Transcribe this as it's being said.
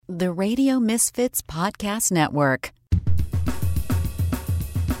The Radio Misfits Podcast Network.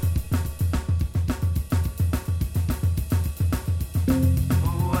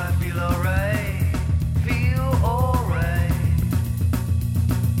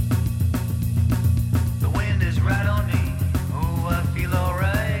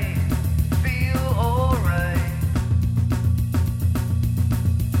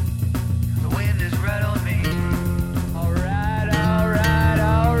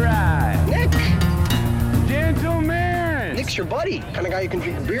 Your buddy, kind of guy you can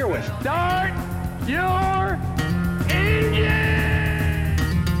drink a beer with. Start your engine!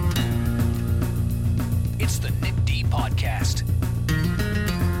 It's the Nick D Podcast.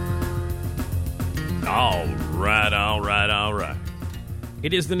 All right.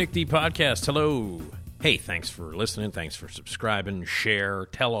 It is the Nick D Podcast. Hello. Hey, thanks for listening. Thanks for subscribing. Share.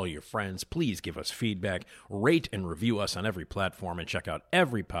 Tell all your friends. Please give us feedback. Rate and review us on every platform. And check out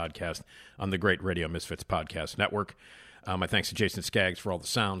every podcast on the great Radio Misfits Podcast Network. My thanks to Jason Skaggs for all the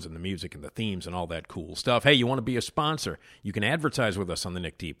sounds and the music and the themes and all that cool stuff. Hey, you want to be a sponsor? You can advertise with us on the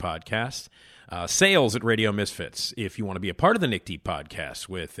Nick D Podcast. Sales at Radio Misfits. If you want to be a part of the Nick D Podcast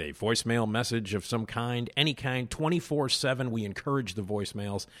with a voicemail message of some kind, any kind, 24/7, we encourage the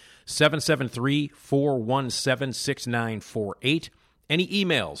voicemails. 773-417-6948. Any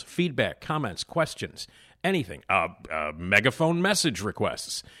emails, feedback, comments, questions, anything. Megaphone Message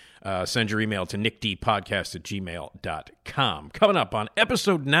requests. Send your email to nickdpodcast@gmail.com. Coming up on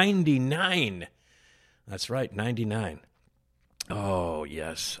episode 99. That's right, 99. Oh,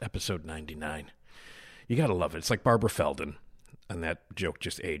 yes, episode 99. You got to love it. It's like Barbara Feldon. And that joke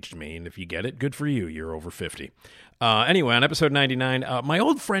just aged me. And if you get it, good for you. You're over 50. Anyway, on episode 99, my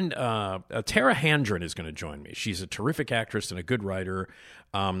old friend Tara Handron is going to join me. She's a terrific actress and a good writer.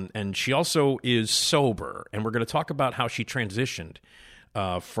 And she also is sober. And we're going to talk about how she transitioned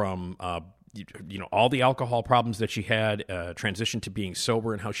from all the alcohol problems that she had, transitioned to being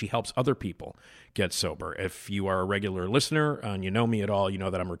sober, and how she helps other people get sober. If you are a regular listener and you know me at all, you know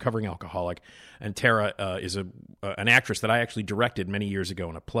that I'm a recovering alcoholic. And Tara is an actress that I actually directed many years ago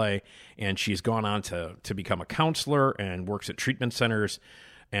in a play, and she's gone on to become a counselor and works at treatment centers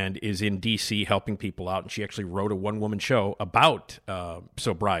and is in D.C. helping people out. And she actually wrote a one-woman show about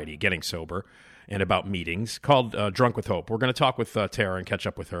sobriety, getting sober, and about meetings called Drunk with Hope. We're going to talk with Tara and catch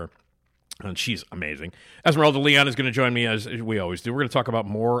up with her, and she's amazing. Esmeralda Leon is going to join me, as we always do. We're going to talk about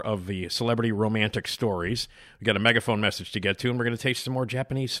more of the celebrity romantic stories. We got a megaphone message to get to, and we're going to taste some more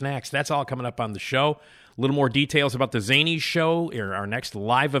Japanese snacks. That's all coming up on the show. A little more details about the Zanies show. Our next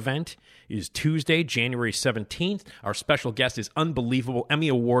live event is Tuesday, January 17th. Our special guest is unbelievable Emmy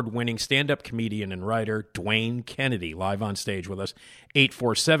Award-winning stand-up comedian and writer Dwayne Kennedy, live on stage with us.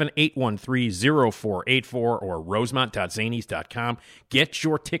 847-813-0484 or rosemont.zanies.com. Get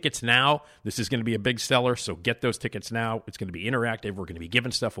your tickets now. This is going to be a big seller, so get those tickets now. It's going to be interactive. We're going to be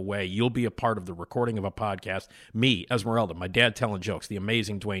giving stuff away. You'll be a part of the recording of a podcast. Me, Esmeralda, my dad telling jokes, the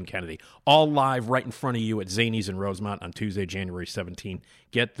amazing Dwayne Kennedy, all live right in front of you at Zanies in Rosemont on Tuesday, January 17th.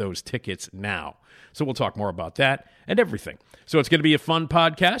 Get those tickets now. So we'll talk more about that and everything. So it's going to be a fun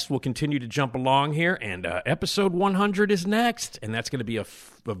podcast. We'll continue to jump along here, and episode 100 is next, and that's going to be a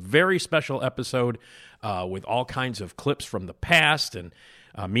very special episode with all kinds of clips from the past, and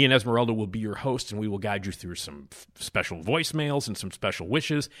me and Esmeralda will be your hosts, and we will guide you through some special voicemails and some special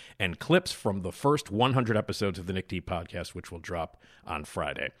wishes and clips from the first 100 episodes of the Nick D Podcast, which will drop on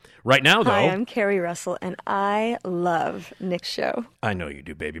Friday. Right now, though... Hi, I'm Carrie Russell, and I love Nick's show. I know you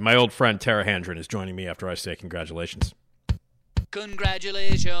do, baby. My old friend Tara Handron is joining me after I say congratulations.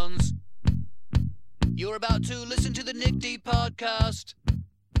 Congratulations. You're about to listen to the Nick D Podcast.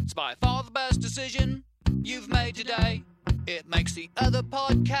 It's by far the best decision you've made today. It makes the other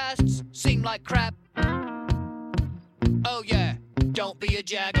podcasts seem like crap. Oh yeah, don't be a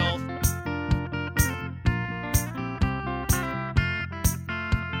jag-off.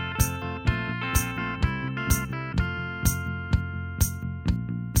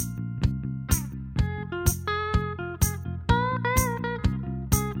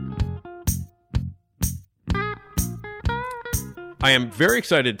 I am very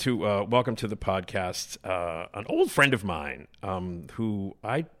excited to welcome to the podcast an old friend of mine who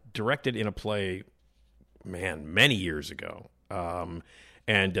I directed in a play, many years ago,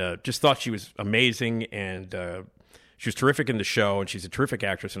 and just thought she was amazing, and she was terrific in the show, and she's a terrific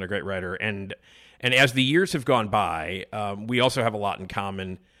actress and a great writer. And as the years have gone by, we also have a lot in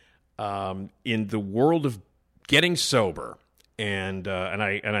common in the world of getting sober. And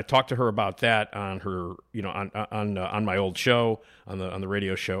I talked to her about that on her, on my old show, on the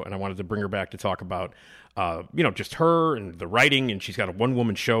radio show, and I wanted to bring her back to talk about just her and the writing, and she's got a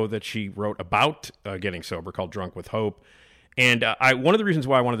one-woman show that she wrote about getting sober called Drunk with Hope. And one of the reasons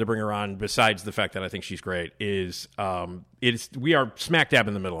why I wanted to bring her on, besides the fact that I think she's great, is we are smack dab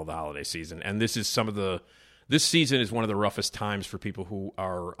in the middle of the holiday season, and this season is one of the roughest times for people who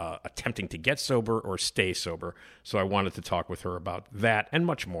are attempting to get sober or stay sober. So I wanted to talk with her about that and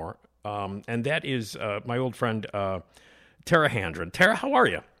much more. And that is my old friend Tara Handron. Tara, how are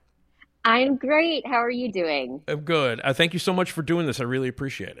you? I'm great. How are you doing? I'm good. Thank you so much for doing this. I really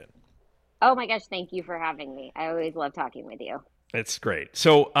appreciate it. Oh my gosh, thank you for having me. I always love talking with you. It's great.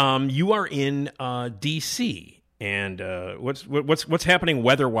 So you are in D.C., and what's happening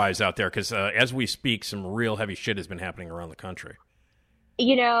weather-wise out there? Because as we speak, some real heavy shit has been happening around the country.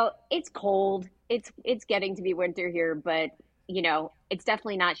 It's cold. It's getting to be winter here, but it's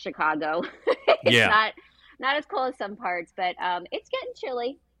definitely not Chicago. It's not as cold as some parts, but it's getting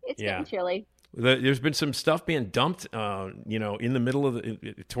chilly. Getting chilly. There's been some stuff being dumped, in the middle of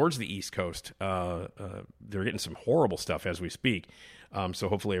towards the East Coast. They're getting some horrible stuff as we speak. So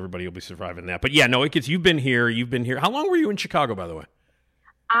hopefully everybody will be surviving that. But you've been here. How long were you in Chicago, by the way?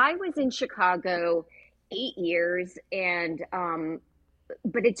 I was in Chicago 8 years, and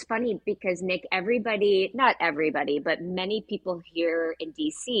but it's funny because Nick, not everybody, but many people here in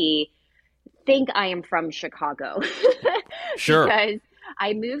DC think I am from Chicago. Sure. Because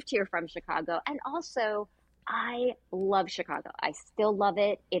I moved here from Chicago, and also I love Chicago. I still love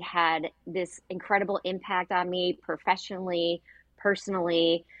it. It had this incredible impact on me professionally,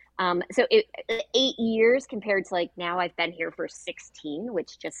 personally. So 8 years compared to now I've been here for 16,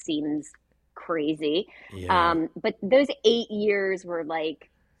 which just seems crazy. Yeah. But those 8 years were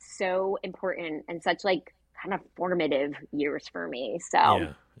so important and such kind of formative years for me.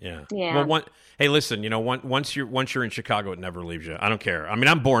 So yeah. Well, hey, listen, once you're in Chicago, it never leaves you. I don't care. I mean,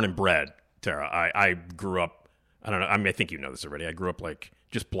 I'm born and bred, Tara. I grew up. I don't know. I mean, I think you know this already. I grew up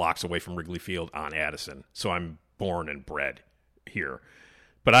just blocks away from Wrigley Field on Addison, so I'm born and bred here.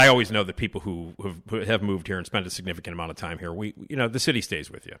 But I always know that people who have moved here and spent a significant amount of time here, the city stays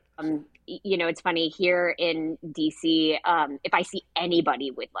with you. It's funny here in DC. If I see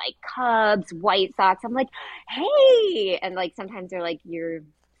anybody with Cubs, White Sox, I'm like, hey, and sometimes they're like, you're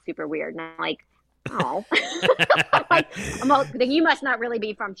super weird, and I'm like, oh, then you must not really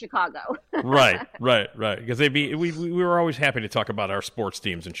be from Chicago. Right. Because we were always happy to talk about our sports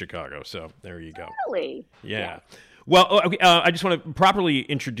teams in Chicago. So there you go. Really? Yeah. Well, I just want to properly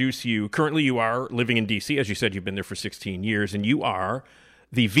introduce you. Currently, you are living in D.C. As you said, you've been there for 16 years, and you are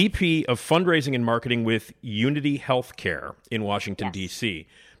the VP of Fundraising and Marketing with Unity Healthcare in Washington, Yes. D.C.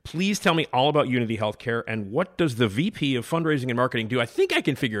 Please tell me all about Unity Healthcare, and what does the VP of Fundraising and Marketing do? I think I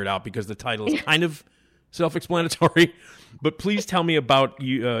can figure it out because the title is kind of self-explanatory, but please tell me about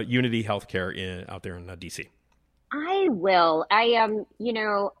Unity Healthcare out there in D.C. I will. I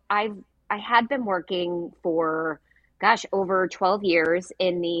had been working for over 12 years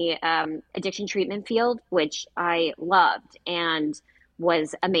in the addiction treatment field, which I loved and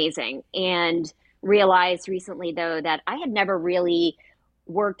was amazing. And realized recently, though, that I had never really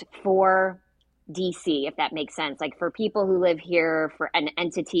worked for DC, if that makes sense. For people who live here, for an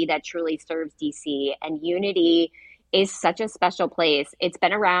entity that truly serves DC. And Unity is such a special place. It's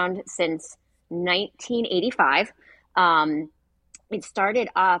been around since 1985. It started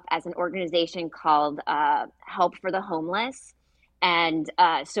off as an organization called Help for the Homeless. And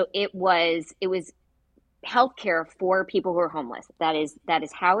so it was healthcare for people who are homeless. That is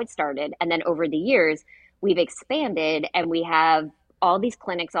how it started. And then over the years, we've expanded, and we have all these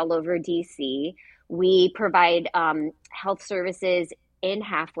clinics all over DC. We provide health services in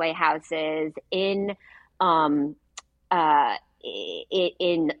halfway houses, in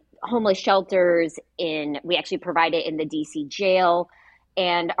homeless shelters, we actually provide it in the DC jail.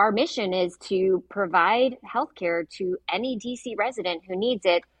 And our mission is to provide healthcare to any DC resident who needs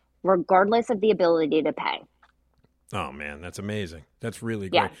it, regardless of the ability to pay. Oh man, that's amazing. That's really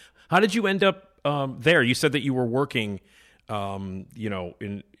great. Yeah. How did you end up there? You said that you were working, in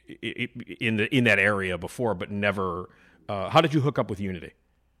that area before, but never. How did you hook up with Unity?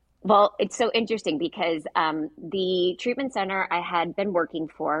 Well, it's so interesting because the treatment center I had been working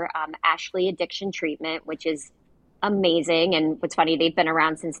for, Ashley Addiction Treatment, which is amazing. And what's funny, they've been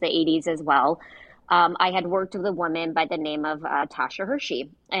around since the 80s as well. I had worked with a woman by the name of Tasha Hershey.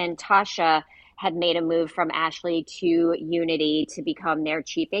 And Tasha had made a move from Ashley to Unity to become their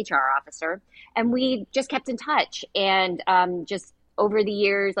chief HR officer. And we just kept in touch. And just over the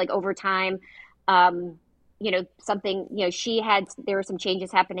years, over time, there were some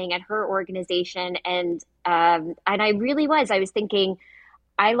changes happening at her organization. And I was thinking,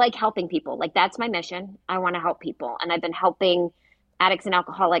 I like helping people. Like, that's my mission. I want to help people. And I've been helping addicts and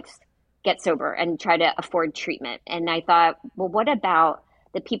alcoholics get sober and try to afford treatment. And I thought, well, what about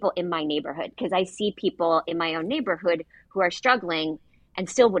the people in my neighborhood? Because I see people in my own neighborhood who are struggling and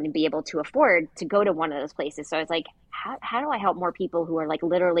still wouldn't be able to afford to go to one of those places. So I was like, how do I help more people who are like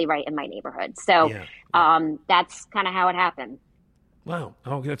literally right in my neighborhood? So that's kind of how it happened. Wow.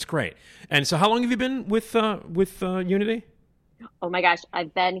 Oh, that's great. And so how long have you been with Unity? Oh my gosh,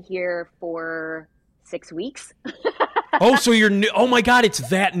 I've been here for 6 weeks. Oh, so you're new. Oh my God, it's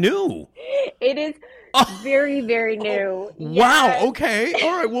that new. It is very, very new. Wow. Yes. Okay.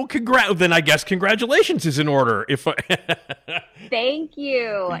 All right. Well, then I guess congratulations is in order. Thank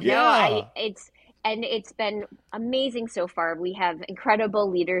you. Yeah. No, it's been amazing so far. We have incredible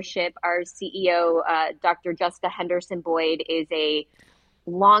leadership. Our CEO, Dr. Jessica Henderson Boyd, is a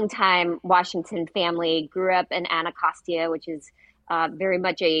longtime Washington family. Grew up in Anacostia, which is very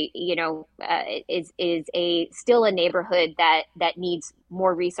much still a neighborhood that needs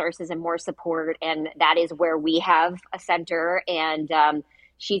more resources and more support, and that is where we have a center. And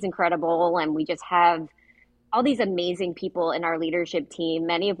she's incredible, and we just have all these amazing people in our leadership team,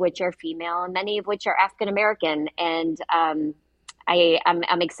 many of which are female and many of which are African American. And I'm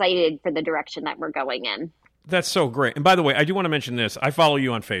excited for the direction that we're going in. That's so great. And by the way, I do want to mention this. I follow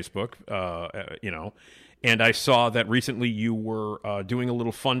you on Facebook, and I saw that recently you were doing a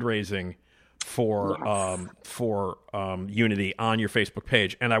little fundraising for Unity on your Facebook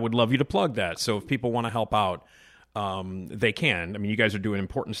page, and I would love you to plug that. So if people want to help out, they can. I mean, you guys are doing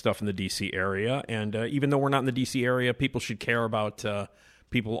important stuff in the D.C. area, and even though we're not in the D.C. area, people should care about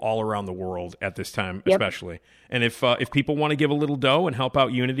people all around the world at this time, especially. And if people want to give a little dough and help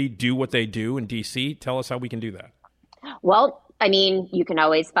out Unity do what they do in D.C., tell us how we can do that. Well, I mean, you can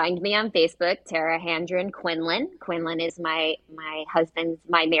always find me on Facebook, Tara Handron Quinlan. Quinlan is my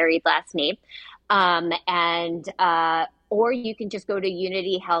married last name. Or you can just go to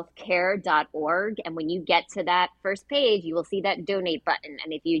unityhealthcare.org. And when you get to that first page, you will see that donate button.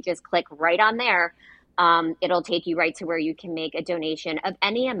 And if you just click right on there, it'll take you right to where you can make a donation of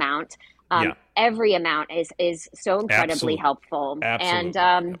any amount. Every amount is so incredibly helpful. Absolutely.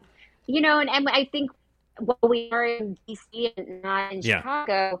 And, and I think while we are in DC and not in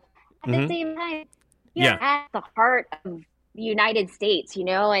Chicago, at the same time, at the heart of the United States,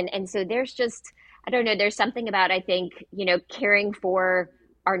 and so there's just, I don't know, there's something about, I think, caring for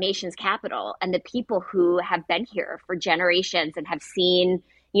our nation's capital and the people who have been here for generations and have seen,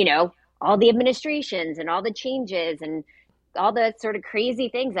 all the administrations and all the changes and all the sort of crazy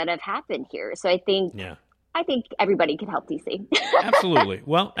things that have happened here. So I think everybody can help DC. Absolutely.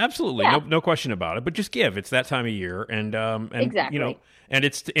 Well, absolutely. Yeah. No question about it. But just give. It's that time of year, and exactly. And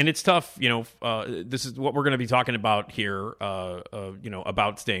it's tough. This is what we're going to be talking about here.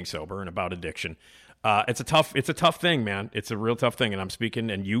 About staying sober and about addiction. It's a tough thing, man. It's a real tough thing, and I'm speaking,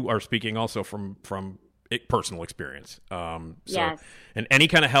 and you are speaking also from personal experience. Yes. And any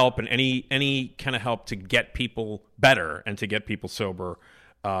kind of help, and any kind of help to get people better and to get people sober.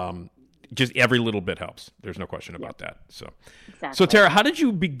 Just every little bit helps. There's no question about that. So, exactly. So Tara, how did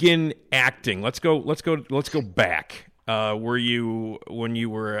you begin acting? Let's go back. Were you when you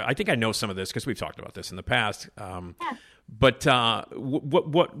were? I think I know some of this because we've talked about this in the past. But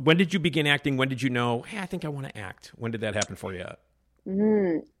when did you begin acting? When did you know? Hey, I think I want to act. When did that happen for you?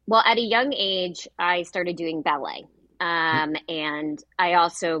 Well, at a young age, I started doing ballet, and I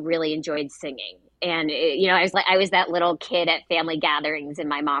also really enjoyed singing. And, I was that little kid at family gatherings, and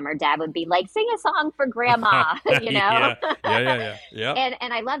my mom or dad would be like, sing a song for grandma, Yeah.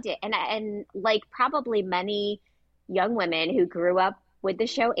 And I loved it. And like probably many young women who grew up with the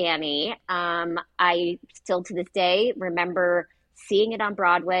show Annie, I still to this day remember seeing it on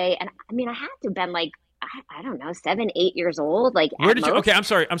Broadway. And I mean, I had to have been like, I don't know, 7, 8 years old. Like, where did you? Okay, I'm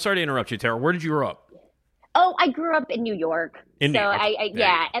sorry to interrupt you, Tara. Where did you grow up? Oh, I grew up in New York. And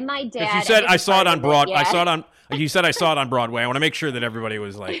my dad. You said I saw it on Broadway. You said I saw it on Broadway. I want to make sure that everybody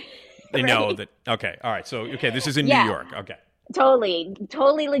was like, they know that. Okay, all right. So this is in New York. Okay. Totally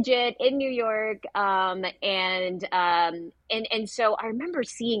legit in New York. And so I remember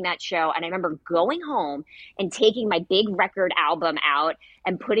seeing that show, and I remember going home and taking my big record album out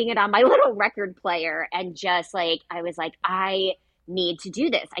and putting it on my little record player, and just like I was like, I need to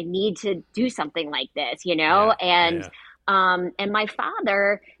do this. I need to do something like this, And my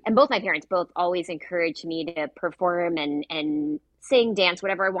father and both my parents both always encouraged me to perform and sing, dance,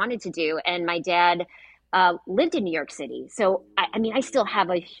 whatever I wanted to do. And my dad lived in New York City. So, I still have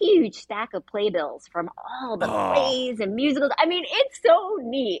a huge stack of playbills from all the plays and musicals. I mean, it's so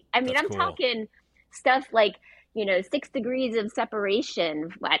neat. I'm cool. talking stuff like, 6 Degrees of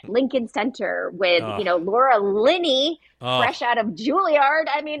Separation at Lincoln Center with, Laura Linney, fresh out of Juilliard.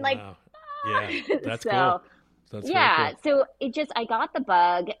 I mean, wow. Yeah, that's so, cool. That's very So cool. I got the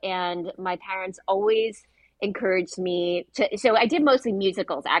bug, and my parents always encouraged me to, so I did mostly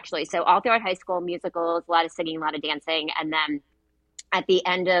musicals, actually. So all throughout high school, musicals, a lot of singing, a lot of dancing. And then at the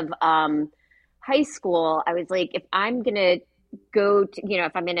end of high school, I was like, if I'm going to go to,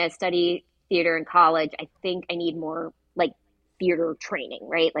 if I'm going to study theater in college, I think I need more like theater training,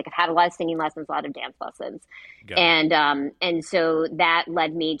 right? Like I've had a lot of singing lessons, a lot of dance lessons. And so that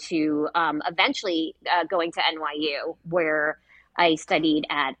led me to eventually going to NYU, where I studied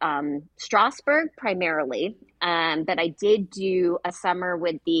at Strasberg primarily, but I did do a summer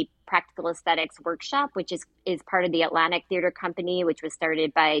with the Practical Aesthetics Workshop, which is part of the Atlantic Theater Company, which was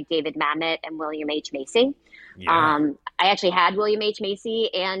started by David Mamet and William H. Macy. Yeah. I actually had William H.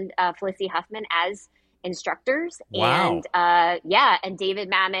 Macy and Felicity Huffman as instructors. Wow. And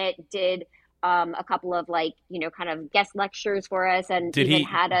David Mamet did a couple of kind of guest lectures for us, and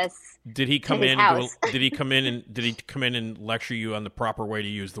had us. Did he come in? Did he come in and lecture you on the proper way to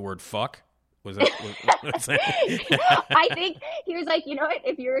use the word fuck? Was that? I think he was like,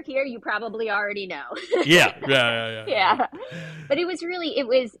 if you're here, you probably already know. Yeah. But it was really, it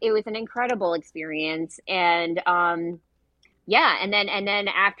was an incredible experience, and and then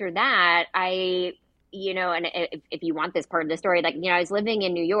after that, and if you want this part of the story, I was living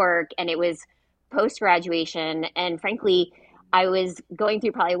in New York, and it was post-graduation, and frankly, I was going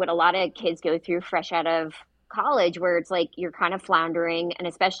through probably what a lot of kids go through fresh out of college, where it's like you're kind of floundering, and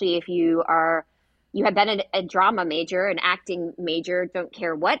especially if you have been a drama major, an acting major, don't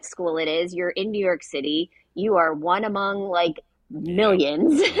care what school it is, you're in New York City, you are one among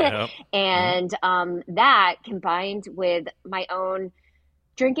millions. Yep. And that combined with my own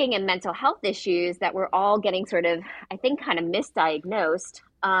drinking and mental health issues that were all getting sort of, I think, kind of misdiagnosed,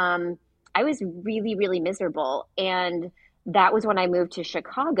 I was really, really miserable. And that was when I moved to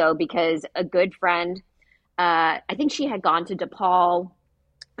Chicago, because a good friend, I think she had gone to DePaul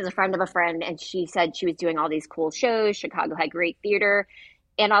as a friend of a friend, and she said she was doing all these cool shows. Chicago had great theater.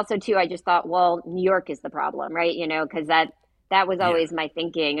 And also, too, I just thought, well, New York is the problem, right? Because that was always my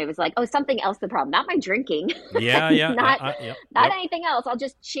thinking. It was like, oh, something else the problem, not my drinking. Not anything else. I'll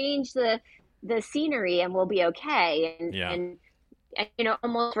just change the scenery and we'll be okay. And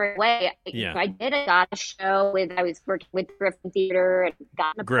almost right away, I got a show I was working with Griffin Theater, and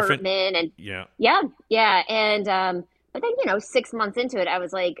got an apartment, and and but then 6 months into it, I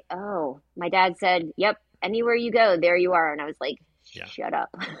was like, oh, my dad said, yep, anywhere you go, there you are, and I was like, shut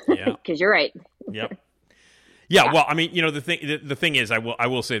up, because you're right. Yep. Yeah, well, I mean, the thing is, I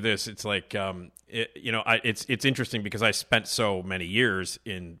will say this. It's like, it's interesting because I spent so many years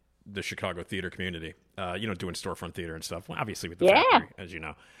in the Chicago theater community, doing storefront theater and stuff. Well, obviously with the factory, as you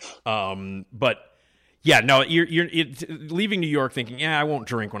know. But yeah, no, you're leaving New York thinking, I won't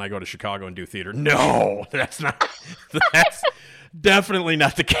drink when I go to Chicago and do theater. No, that's definitely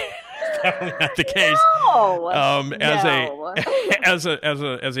not the case. Definitely not the case.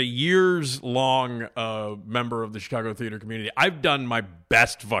 As a years long member of the Chicago theater community, I've done my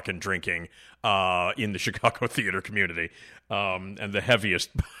best fucking drinking in the Chicago theater community, and the heaviest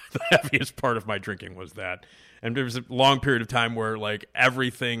part of my drinking was that. And there was a long period of time where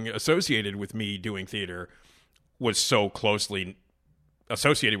everything associated with me doing theater was so closely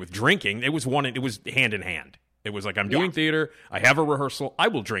associated with drinking. It was hand in hand. It was like, I'm doing theater, I have a rehearsal, I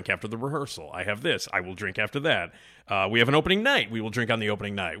will drink after the rehearsal. I have this, I will drink after that. We have an opening night, we will drink on the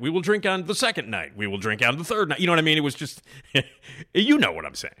opening night. We will drink on the second night. We will drink on the third night. You know what I mean? It was just, you know what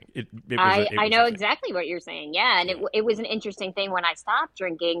I'm saying. I know exactly what you're saying. Yeah, and it was an interesting thing when I stopped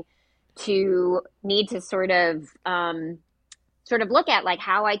drinking to need to sort of look at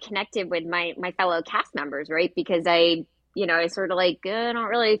how I connected with my fellow cast members, right? Because I sort of I don't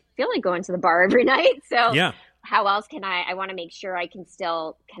really feel like going to the bar every night. So how else can I want to make sure I can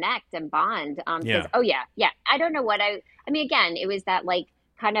still connect and bond. I don't know what I mean, again, it was that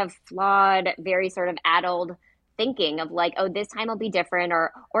kind of flawed, very sort of addled thinking of this time will be different,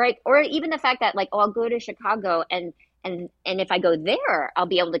 or even the fact that I'll go to Chicago and if I go there, I'll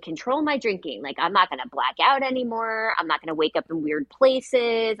be able to control my drinking. I'm not going to black out anymore. I'm not going to wake up in weird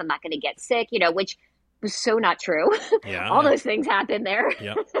places. I'm not going to get sick, which was so not true. Yeah. All those things happen there.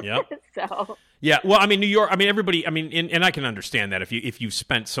 Yep. So. Yeah. Well, I mean, New York, everybody, and I can understand that if you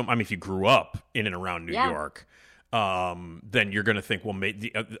spent if you grew up in and around New York, then you're going to think, well,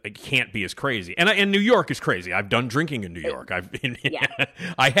 it can't be as crazy. And New York is crazy. I've done drinking in New York. I've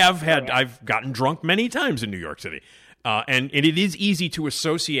gotten drunk many times in New York City. And it is easy to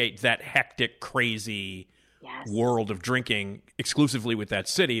associate that hectic, crazy world of drinking exclusively with that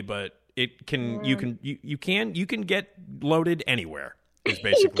city, but it can you can get loaded anywhere. Is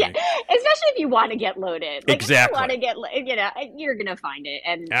basically especially if you want to get loaded. Like, exactly. If you want to get, you're gonna find it,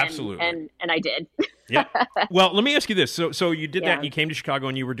 and absolutely, and I did. Yeah. Well, let me ask you this: so you did that, and you came to Chicago,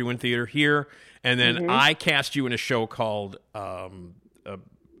 and you were doing theater here, and then I cast you in a show called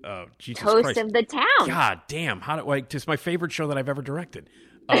Jesus Toast Christ. of the Town. God damn! It's my favorite show that I've ever directed.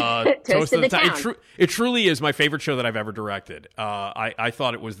 Toast of the Town. It truly is my favorite show that I've ever directed. I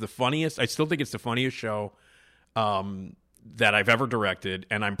thought it was the funniest. I still think it's the funniest show that I've ever directed,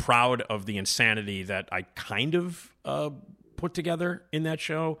 and I'm proud of the insanity that I kind of put together in that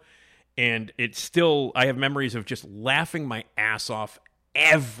show. And it's still, I have memories of just laughing my ass off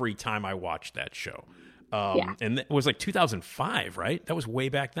every time I watched that show. And it was like 2005, right? That was way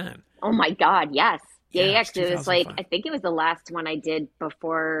back then. Oh my God, yes. Yeah, actually, it was like, I think it was the last one I did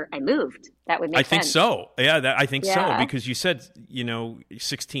before I moved. That would make sense. I think so. Yeah, I think so, because you said,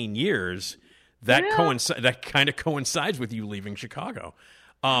 16 years. That kind of coincides with you leaving Chicago.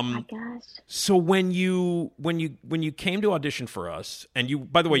 Oh my gosh! So when you came to audition for us, and you,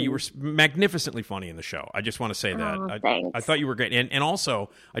 by the way, you were magnificently funny in the show. I just want to say that. Thanks. I thought you were great, and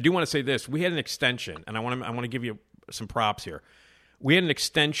also I do want to say this: we had an extension, and I want to give you some props here. We had an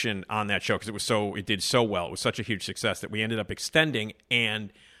extension on that show because it did so well. It was such a huge success that we ended up extending,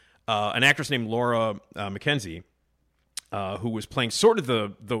 and an actress named Laura McKenzie. Who was playing sort of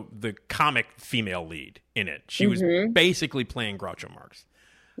the comic female lead in it. She was basically playing Groucho Marx.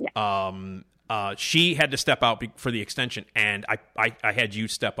 Yeah. She had to step out for the extension, and I had you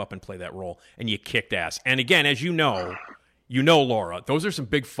step up and play that role, and you kicked ass. And again, as you know, Laura, those are some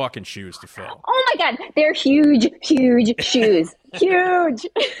big fucking shoes to fill. Oh my God, they're huge shoes. Huge.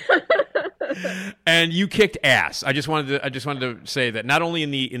 And you kicked ass. I just wanted to say that not only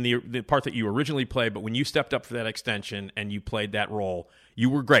in the part that you originally played, but when you stepped up for that extension and you played that role, you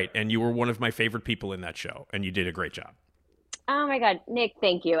were great, and you were one of my favorite people in that show, and you did a great job. Oh my God, Nick,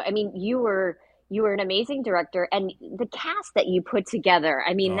 thank you. I mean, you were an amazing director, and the cast that you put together,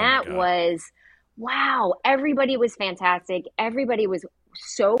 I mean, that was wow. Everybody was fantastic. Everybody was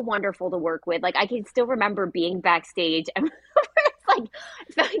so wonderful to work with. Like, I can still remember being backstage and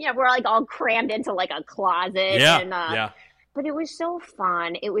we're like all crammed into like a closet. Yeah. But it was so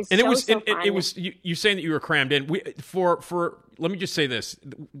fun. It was and so fun. It was you saying that you were crammed in. For let me just say this: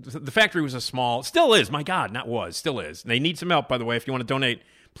 the factory was still is. My God, still is. They need some help, by the way. If you want to donate,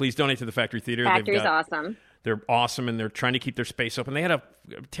 please donate to the Factory Theater. Factory's awesome. They're awesome, and they're trying to keep their space open. They had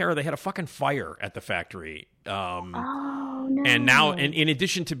a fucking fire at the factory. Oh no! And now, in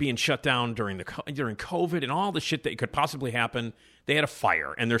addition to being shut down during COVID and all the shit that could possibly happen, they had a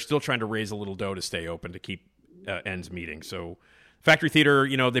fire, and they're still trying to raise a little dough to stay open to keep ends meeting. So, Factory Theater,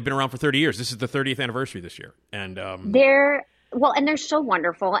 they've been around for 30 years. This is the 30th anniversary this year, and they're so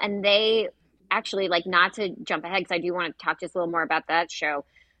wonderful, and they actually, like, not to jump ahead because I do want to talk just a little more about that show.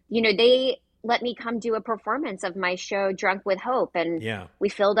 They let me come do a performance of my show Drunk with Hope, and we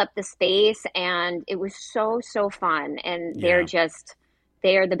filled up the space, and it was so fun, and they're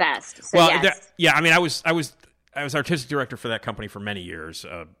the best. So, I mean, I was artistic director for that company for many years,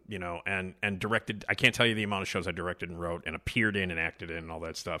 and directed. I can't tell you the amount of shows I directed and wrote and appeared in and acted in and all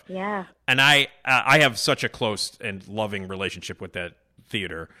that stuff. Yeah. And I have such a close and loving relationship with that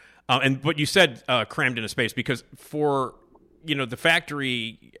theater. But you said crammed in a space because for the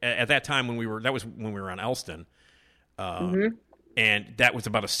factory at that time when we were on Elston, and that was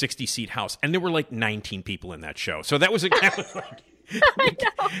about a 60-seat house, and there were like 19 people in that show. So that was like.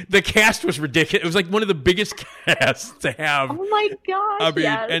 The cast was ridiculous. It was like one of the biggest casts to have. Oh my gosh! I mean,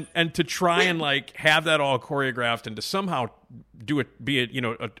 yes. and to try and like have that all choreographed and to somehow be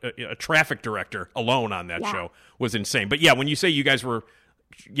a traffic director alone on that show was insane. But yeah, when you say you guys were,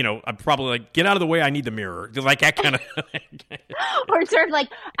 I'm probably like, get out of the way. I need the mirror. Like that kind of. Or sort of like,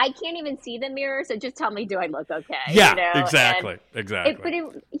 I can't even see the mirror, so just tell me, do I look okay? Yeah, exactly. But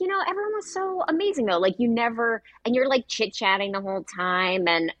everyone was so amazing though. Like and you're like chit chatting the whole time.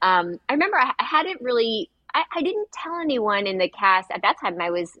 And I remember I hadn't really. I didn't tell anyone in the cast at that time. I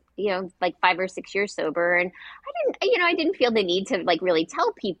was, like 5 or 6 years sober, and I didn't feel the need to like really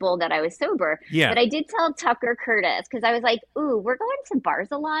tell people that I was sober. Yeah. But I did tell Tucker Curtis because I was like, "Ooh, we're going to bars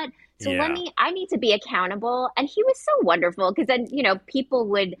a lot, so I need to be accountable." And he was so wonderful because then people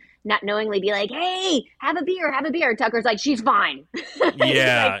would not knowingly be like, "Hey, have a beer." Tucker's like, "She's fine."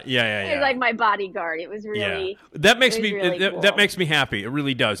 Yeah. It was like my bodyguard. It was really that makes me really cool. that makes me happy. It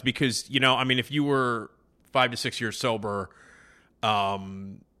really does because if you were 5 to 6 years sober,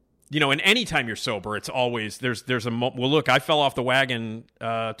 and any time you're sober, it's always there's a well, look, I fell off the wagon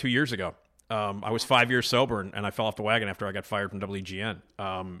 2 years ago. I was 5 years sober, and I fell off the wagon after I got fired from WGN,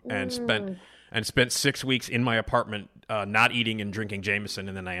 and spent 6 weeks in my apartment, not eating and drinking Jameson,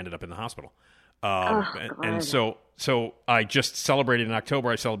 and then I ended up in the hospital. And so I just celebrated in October.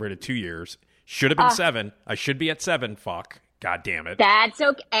 I celebrated 2 years. Should have been 7. I should be at 7. Fuck. God damn it. That's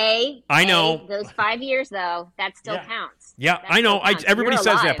okay. I know. Those 5 years, though, that still counts. Yeah, that I know. Everybody You're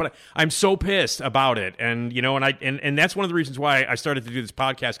says alive. that, but I'm so pissed about it. And, you know, and that's one of the reasons why I started to do this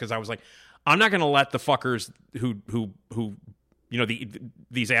podcast, because I was like, I'm not going to let the fuckers who you know,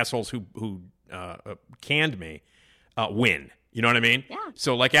 these assholes who canned me win. You know what I mean? Yeah.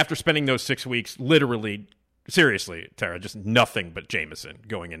 So, like, after spending those 6 weeks, literally, seriously, Tara, just nothing but Jameson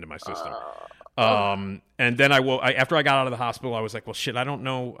going into my system. And then after I got out of the hospital, I was like, well, shit, I don't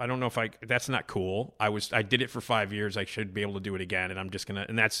know if that's not cool. I did it for 5 years. I should be able to do it again. And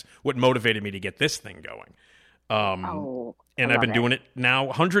and that's what motivated me to get this thing going. And I've been doing it now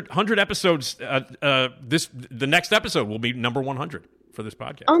 100 episodes. The next episode will be number 100 for this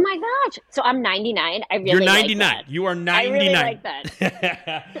podcast. Oh my gosh. So I'm 99. You're 99. Like that. You are 99. I really like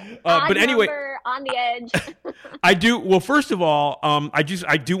that. But anyway, on the edge. I do. Well, first of all, I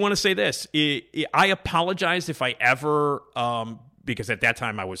do want to say this. I apologize if I ever, because at that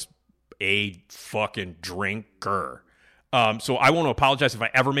time I was a fucking drinker. So I want to apologize if I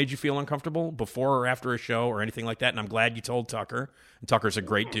ever made you feel uncomfortable before or after a show or anything like that. And I'm glad you told Tucker. And Tucker's a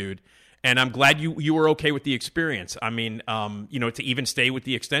great dude. And I'm glad you were okay with the experience. I mean, you know, to even stay with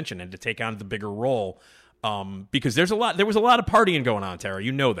the extension and to take on the bigger role, because there was a lot of partying going on, Tara.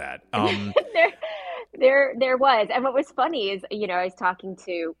 You know that. There was. And what was funny is, you know, I was talking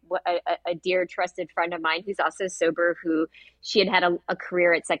to a dear trusted friend of mine who's also sober, who she had a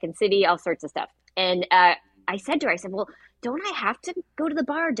career at Second City, all sorts of stuff. And I said to her, well, don't I have to go to the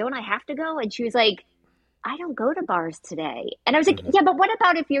bar? Don't I have to go? And she was like, I don't go to bars today. And I was like, yeah, but what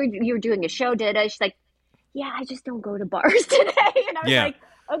about if you're doing a show, Dada? She's like, yeah, I just don't go to bars today. And I was like,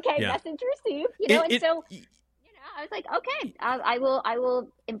 okay, that's interesting. You know, so, you know, I was like, okay, I will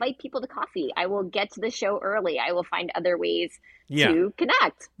invite people to coffee. I will get to the show early. I will find other ways to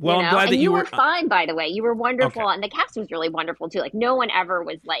connect. Well, you know? I'm glad that and you were fine, by the way. You were wonderful. Okay. And the cast was really wonderful too. Like, no one ever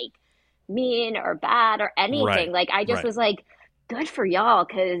was like mean or bad or anything. Right. Like, I just was like, good for y'all,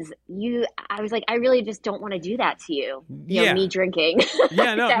 because I was like, I really just don't want to do that to you. You know, me drinking.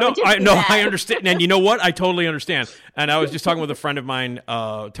 Yeah, I understand. And you know what? I totally understand. And I was just talking with a friend of mine,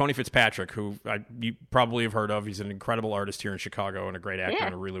 Tony Fitzpatrick, who you probably have heard of. He's an incredible artist here in Chicago and a great actor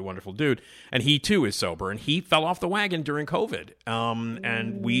and a really wonderful dude. And he too is sober, and he fell off the wagon during COVID.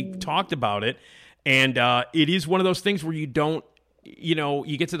 And we talked about it. And it is one of those things where you don't, you know,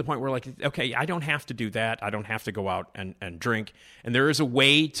 you get to the point where, like, okay, I don't have to do that. I don't have to go out and drink. And there is a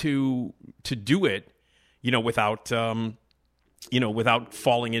way to do it, you know, without falling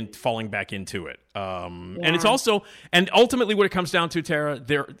back into it. And it's also, and ultimately what it comes down to, Tara,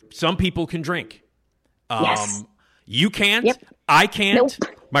 some people can drink. You can't. Yep. I can't.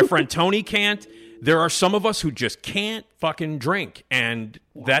 Nope. My friend Tony can't. There are some of us who just can't fucking drink, and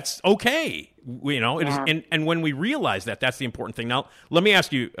that's okay. You know, it is, and when we realize that, that's the important thing. Now, let me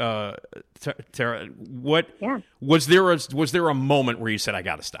ask you, Tara, was there a moment where you said, I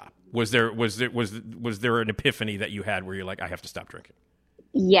got to stop? Was there an epiphany that you had where you're like, I have to stop drinking?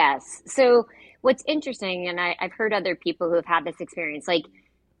 Yes. So what's interesting, and I've heard other people who have had this experience, like,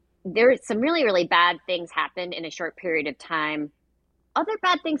 there's some really, really bad things happened in a short period of time. Other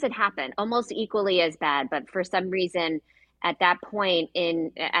bad things had happened, almost equally as bad, but for some reason, at that point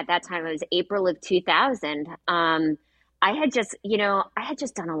at that time, it was April of 2000. I had just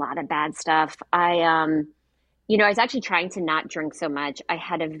done a lot of bad stuff. I was actually trying to not drink so much. I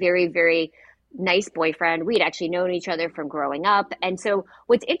had a very, very nice boyfriend. We'd actually known each other from growing up. And so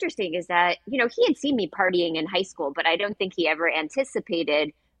what's interesting is that, you know, he had seen me partying in high school, but I don't think he ever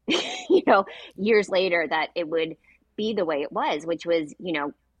anticipated, you know, years later that it would be the way it was, which was, you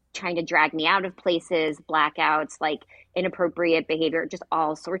know, trying to drag me out of places, blackouts, like inappropriate behavior, just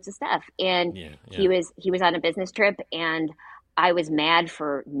all sorts of stuff. And he was on a business trip, and I was mad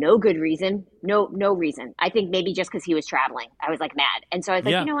for no good reason, no reason. I think maybe just because he was traveling, I was like mad. And so I was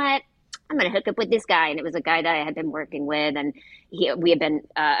like, you know what? I'm going to hook up with this guy. And it was a guy that I had been working with, and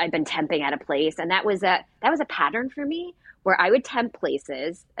I'd been temping at a place. And that was a pattern for me, where I would temp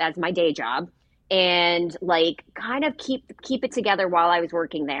places as my day job, and like kind of keep it together while I was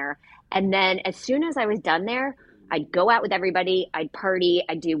working there. And then as soon as I was done there, I'd go out with everybody, I'd party,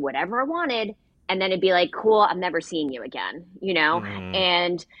 I'd do whatever I wanted. And then it'd be like, cool, I'm never seeing you again, you know?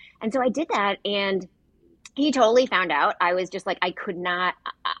 And so I did that, and he totally found out. I was just like,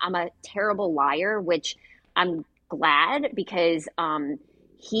 I'm a terrible liar, which I'm glad, because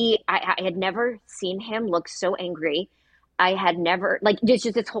I had never seen him look so angry. I had never, like,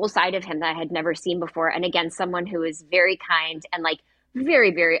 just this whole side of him that I had never seen before. And again, someone who is very kind and like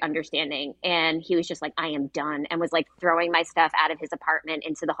very, very understanding. And he was just like, I am done, and was like throwing my stuff out of his apartment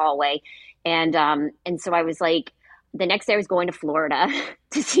into the hallway. And so I was like, the next day I was going to Florida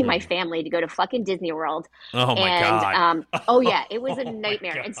to see my family, to go to fucking Disney World. Oh my God. Oh yeah, it was a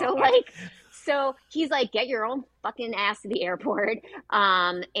nightmare. And so he's like, get your own fucking ass to the airport.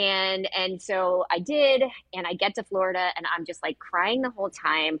 And so I did, and I get to Florida, and I'm just like crying the whole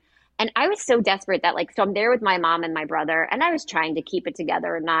time. And I was so desperate that like, so I'm there with my mom and my brother, and I was trying to keep it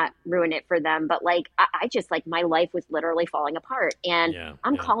together and not ruin it for them. But like, I just like, my life was literally falling apart, and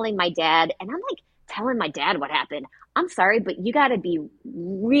I'm calling my dad, and I'm like telling my dad what happened. I'm sorry, but you got to be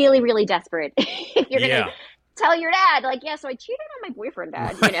really, really desperate if you're going to tell your dad, like, yeah, so I cheated on my boyfriend,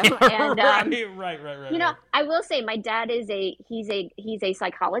 Dad, you know. And right. You know, I will say my dad is he's a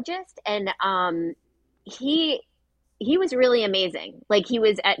psychologist, and he was really amazing. Like, he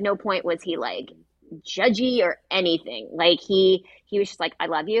was, at no point was he like judgy or anything. Like, he was just like, I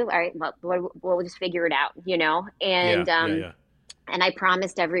love you. All right, we'll just figure it out, you know. And and I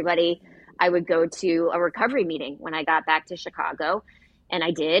promised everybody I would go to a recovery meeting when I got back to Chicago, and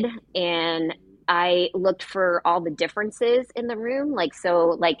I did. And I looked for all the differences in the room. Like,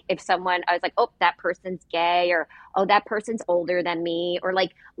 so like if someone, I was like, oh, that person's gay, or, oh, that person's older than me, or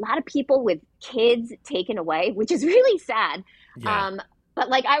like a lot of people with kids taken away, which is really sad. Yeah. But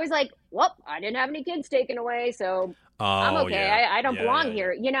like, I was like, well, I didn't have any kids taken away, so I'm okay. I don't belong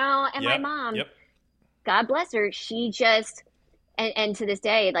here, you know? And my mom, God bless her, she just, and to this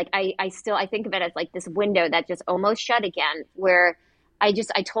day, like I think of it as like this window that just almost shut again, where I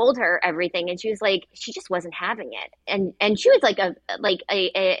told her everything, and she was like, she just wasn't having it. And she was like an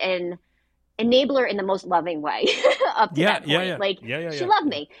enabler in the most loving way up to that point. She loved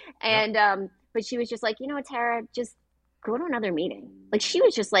me. And, but she was just like, you know what, Tara, just go to another meeting. Like, she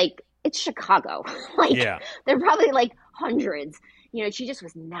was just like, it's Chicago. Like, there are probably like hundreds, you know, she just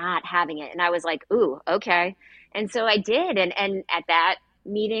was not having it. And I was like, ooh, okay. And so I did. And at that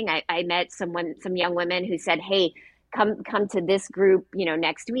meeting, I met some young women who said, hey, come to this group, you know,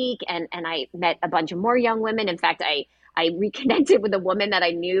 next week. And I met a bunch of more young women. In fact, I reconnected with a woman that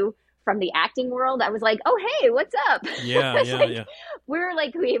I knew from the acting world. I was like, oh, hey, what's up? We were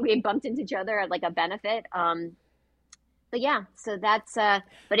like, we bumped into each other at like a benefit. But yeah, so that's,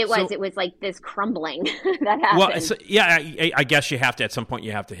 but it was like this crumbling that happened. Well, so, I guess you have to, at some point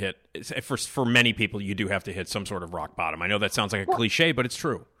you have to hit, for many people, you do have to hit some sort of rock bottom. I know that sounds like a cliche, but it's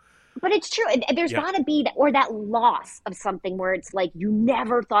true. But it's true. There's got to be that loss of something where it's like you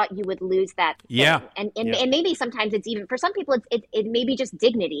never thought you would lose that thing. Yeah. And maybe sometimes it's even, for some people, it may be just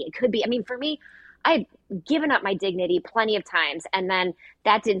dignity. It could be, I mean, for me, I've given up my dignity plenty of times, and then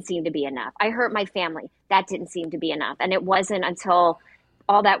that didn't seem to be enough. I hurt my family. That didn't seem to be enough. And it wasn't until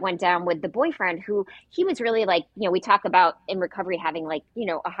all that went down with the boyfriend, who he was really like, you know, we talk about in recovery having like, you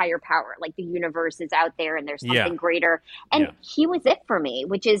know, a higher power, like the universe is out there and there's something greater. And he was it for me,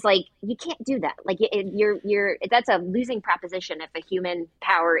 which is like, you can't do that. Like you're that's a losing proposition if a human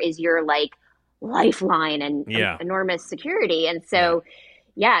power is your like lifeline and enormous security. And so,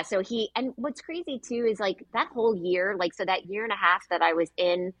 so and what's crazy too is like that whole year, like, so that year and a half that I was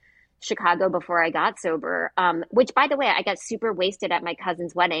in Chicago before I got sober, which by the way, I got super wasted at my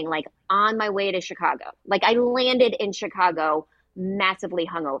cousin's wedding, like on my way to Chicago. Like I landed in Chicago massively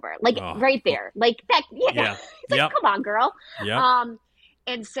hungover, like right there, like that. It's like, come on, girl.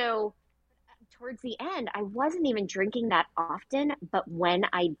 And so towards the end, I wasn't even drinking that often, but when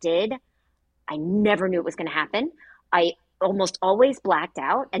I did, I never knew it was going to happen. I almost always blacked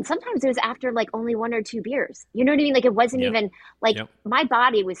out. And sometimes it was after like only 1 or 2 beers. You know what I mean? Like it wasn't even like my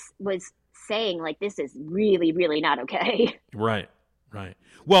body was saying like, this is really, really not okay. Right.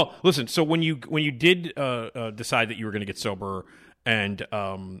 Well, listen, so when you did decide that you were going to get sober and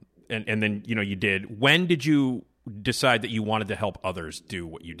then, you know, you did, when did you decide that you wanted to help others do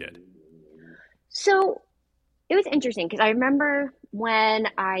what you did? So it was interesting because I remember when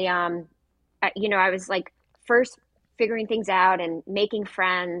I was like first figuring things out and making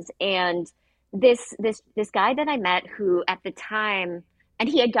friends, and this guy that I met who at the time,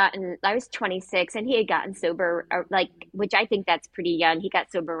 and I was 26 and he had gotten sober, like, which I think that's pretty young. He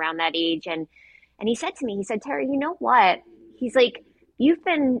got sober around that age. And he said to me, he said, Tara, you know what? He's like, you've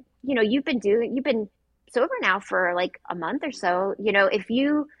been sober now for like a month or so. You know, if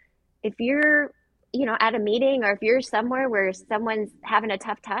you're, you know, at a meeting or if you're somewhere where someone's having a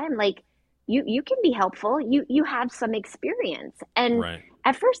tough time, like, you can be helpful. You have some experience. And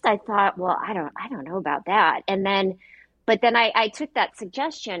at first I thought, well, I don't know about that. And then, But then I took that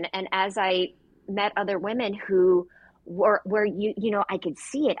suggestion, and as I met other women who where you know, I could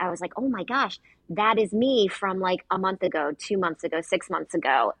see it. I was like, oh my gosh, that is me from like a month ago, 2 months ago, 6 months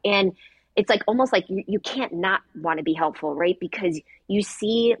ago. And it's like almost like you can't not want to be helpful, right? Because you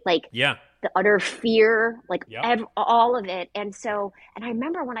see like the utter fear, like all of it. And I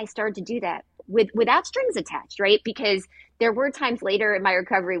remember when I started to do that without strings attached, right? Because there were times later in my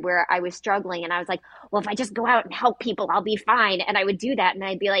recovery where I was struggling and I was like, well, if I just go out and help people, I'll be fine. And I would do that. And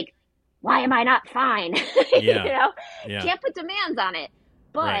I'd be like, why am I not fine? You know, can't put demands on it.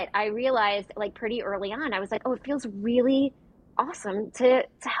 But I realized like pretty early on, I was like, oh, it feels really awesome to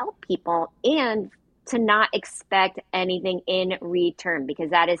help people and to not expect anything in return, because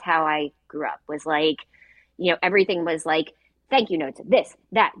that is how I grew up, was like, you know, everything was like, thank you notes, this,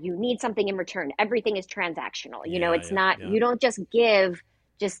 that, you need something in return. Everything is transactional. You know, it's not, you don't just give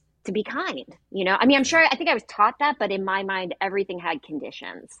just to be kind, you know? I mean, I think I was taught that, but in my mind, everything had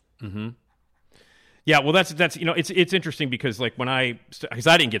conditions. Mm-hmm. Yeah, well, that's you know, it's interesting because like because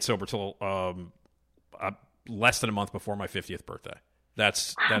I didn't get sober till less than a month before my 50th birthday.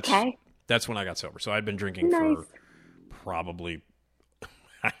 That's when I got sober. So I'd been drinking for probably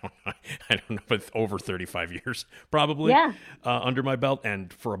I don't know, but over 35 years probably under my belt,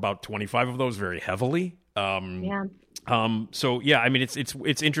 and for about 25 of those very heavily. So yeah, I mean,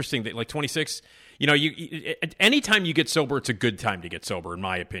 it's interesting that like 26. You know, anytime you get sober, it's a good time to get sober, in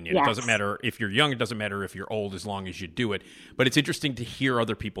my opinion. It doesn't matter if you're young. It doesn't matter if you're old, as long as you do it. But it's interesting to hear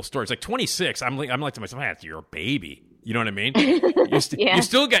other people's stories. Like 26, I'm like to myself, you're a baby. You know what I mean? You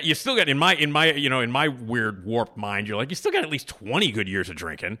still got in my weird warped mind, you're like, you still got at least 20 good years of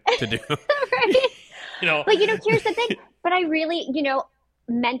drinking to do. Right. You know, but you know, here's the thing. But I really, you know,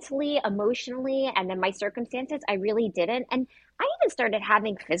 mentally, emotionally, and then my circumstances, I really didn't. And I even started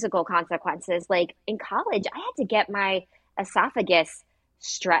having physical consequences. Like in college, I had to get my esophagus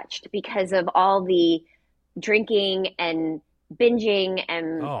stretched because of all the drinking and binging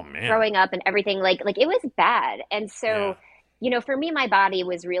and throwing up and everything. Like it was bad. And so, you know, for me, my body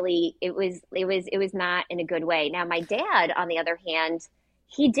was really, it was not in a good way. Now, my dad, on the other hand,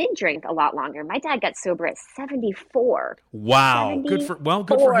 he did drink a lot longer. My dad got sober at 74. Wow. 74.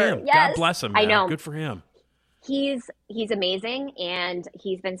 Good for him. Yes. God bless him. Man. I know. Good for him. He's amazing, and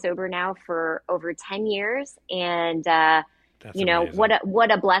he's been sober now for over 10 years. And, you know, amazing.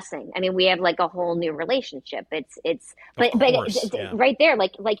 what a blessing. I mean, we have like a whole new relationship. But course, right there,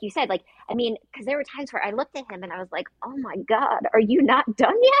 like you said, like, I mean, cause there were times where I looked at him and I was like, oh my God, are you not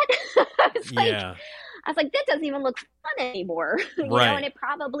done yet? I was like, that doesn't even look fun anymore, you know, and it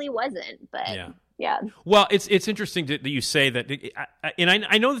probably wasn't, but yeah. Well, it's interesting that you say that, and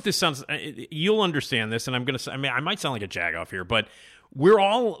I know that this sounds, you'll understand this, and I'm going to say, I mean, I might sound like a jagoff here, but we're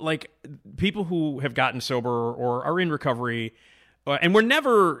all like people who have gotten sober or are in recovery, and we're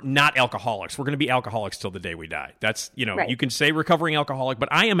never not alcoholics. We're going to be alcoholics till the day we die. That's, you know, you can say recovering alcoholic, but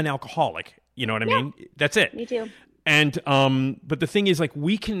I am an alcoholic. You know what I mean? That's it. Me too. And, but the thing is, like,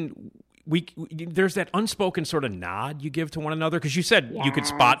 there's that unspoken sort of nod you give to one another, because you said you could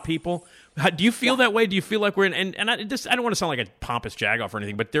spot people. Do you feel that way? Do you feel like we're in? And I don't want to sound like a pompous jagoff or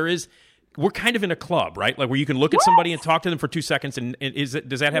anything, but we're kind of in a club, right? Like where you can look at somebody and talk to them for 2 seconds. And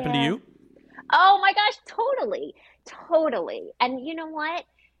does that happen to you? Oh my gosh, totally. And you know what?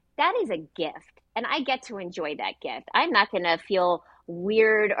 That is a gift, and I get to enjoy that gift. I'm not going to feel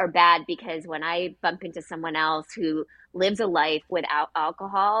weird or bad because when I bump into someone else who lives a life without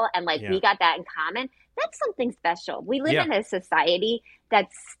alcohol and like we got that in common, that's something special. We live in a society that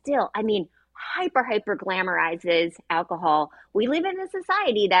still, I mean, hyper glamorizes alcohol. We live in a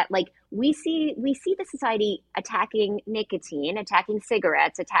society that like we see the society attacking nicotine, attacking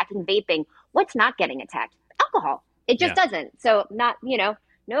cigarettes, attacking vaping. What's not getting attacked? Alcohol. It just doesn't. So not, you know,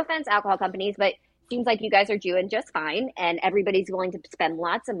 no offense, alcohol companies, but seems like you guys are doing just fine, and everybody's willing to spend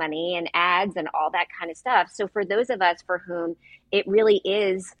lots of money and ads and all that kind of stuff. So for those of us for whom it really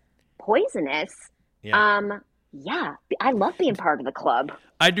is poisonous, I love being part of the club.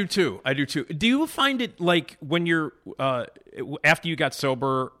 I do too. Do you find it like when you're after you got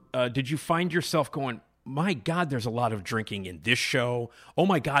sober, did you find yourself going, my God, there's a lot of drinking in this show. Oh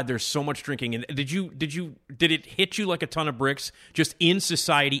my God, there's so much drinking. And did it hit you like a ton of bricks just in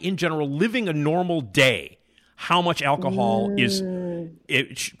society in general, living a normal day? How much alcohol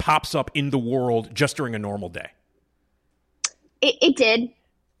pops up in the world just during a normal day? It did.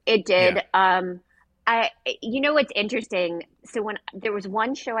 Yeah. You know what's interesting? So when there was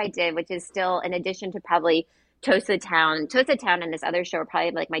one show I did, which is still in addition to probably Toast the Town and this other show are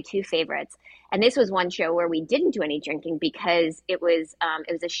probably like my two favorites. And this was one show where we didn't do any drinking because it was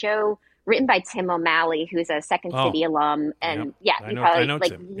a show written by Tim O'Malley, who's a Second City alum. And I know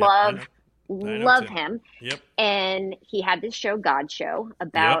Tim. Love him. Yep. And he had this show, God Show,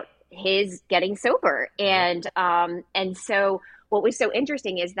 about his getting sober. And so what was so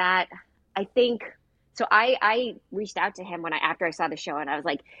interesting is that I think, so I reached out to him after I saw the show, and I was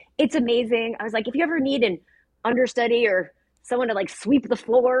like, it's amazing. I was like, if you ever need an understudy or someone to like sweep the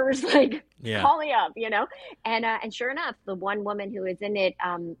floors, like call me up, you know? And sure enough, the one woman who was in it,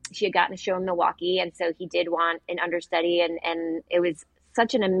 she had gotten a show in Milwaukee. And so he did want an understudy, and it was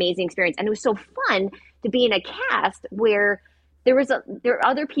such an amazing experience. And it was so fun to be in a cast where there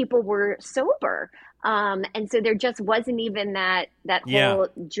other people were sober. And so there just wasn't even that whole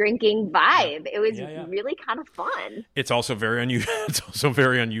drinking vibe. It was really kind of fun. It's also very unusual. It's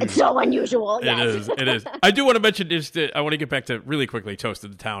so unusual. Yes. It is. I do want to mention I want to get back to really quickly Toast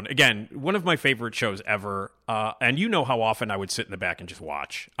of the Town. Again, one of my favorite shows ever. And you know how often I would sit in the back and just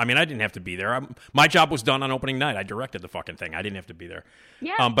watch. I mean, I didn't have to be there. My job was done on opening night. I directed the fucking thing. I didn't have to be there.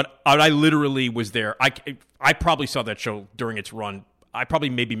 Yeah. But I literally was there. I probably saw that show during its run. I probably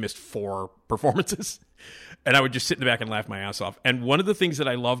maybe missed 4 performances, and I would just sit in the back and laugh my ass off. And one of the things that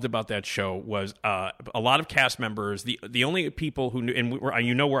I loved about that show was a lot of cast members. The only people who knew, and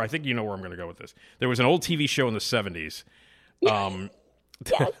I think you know where I'm going to go with this. There was an old TV show in the 70s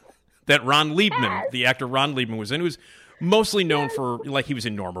that Ron Liebman, the actor Ron Liebman, was in. He was mostly known for, like, he was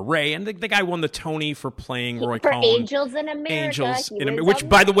in Norma Ray, and the guy won the Tony for playing Roy Cohn. Angels in America. Which,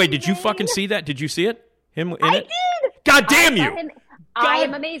 by the way, did you fucking see that? Did you see it? Him in it? I did. God damn you! I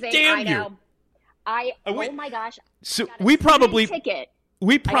am amazing. Damn I know. Oh my gosh. So I got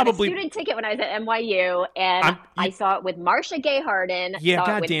a student ticket when I was at NYU, and I saw it with Marcia Gay Harden. Yeah, saw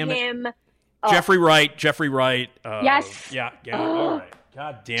God it with damn it. him. Jeffrey Wright. Yes. Yeah. All right.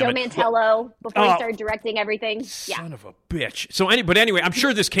 God damn Joe it. Mantello before he started directing everything. Son of a bitch. So anyway, I'm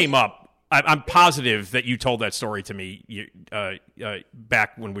sure this came up. I'm positive that you told that story to me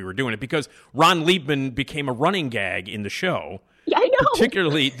back when we were doing it, because Ron Liebman became a running gag in the show. Yeah, I know.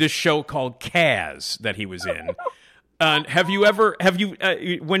 Particularly this show called Kaz that he was in.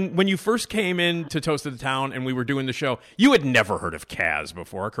 When you first came in to Toast of the Town and we were doing the show, you had never heard of Kaz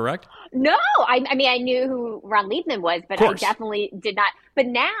before, correct? No, I mean, I knew who Ron Liebman was, but I definitely did not. But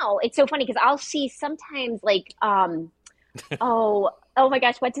now it's so funny because I'll see sometimes like, oh my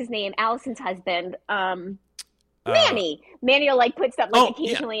gosh, what's his name? Allison's husband. Manny. Manny will like put stuff like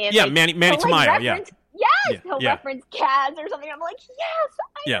occasionally in. Yeah, like, Manny Tamayo, yeah. Yes, he'll reference Kaz or something. I'm like, yes,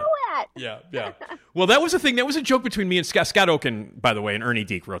 I know that. Yeah. Well, that was a thing. That was a joke between me and Scott. Scott Oaken, by the way, and Ernie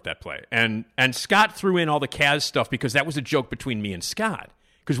Deek wrote that play. And Scott threw in all the Kaz stuff because that was a joke between me and Scott,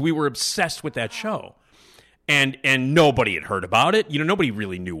 because we were obsessed with that show. And nobody had heard about it. You know, nobody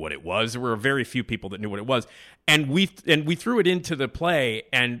really knew what it was. There were very few people that knew what it was. And we threw it into the play,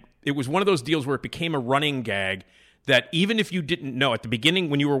 and it was one of those deals where it became a running gag that even if you didn't know at the beginning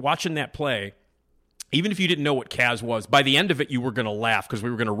when you were watching that play, even if you didn't know what Kaz was, by the end of it you were going to laugh because we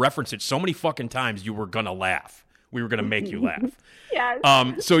were going to reference it so many fucking times you were going to laugh. We were going to make you laugh.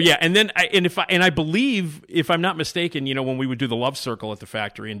 Yes. So yeah, and then I believe, if I'm not mistaken, you know, when we would do the Love Circle at the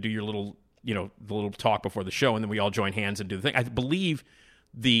factory and do your little, you know, the little talk before the show, and then we all join hands and do the thing. I believe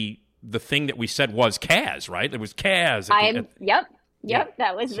the thing that we said was Kaz, right? It was Kaz. Yep.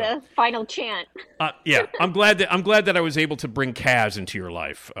 That was the final chant. Yeah, I'm glad that I was able to bring Kaz into your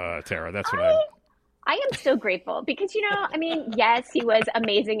life, Tara. That's what I am so grateful because, you know, I mean, yes, he was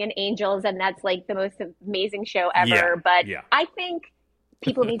amazing in Angels, and that's like the most amazing show ever. But I think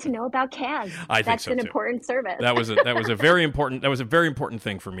people need to know about Kaz. That's an important service. That was a very important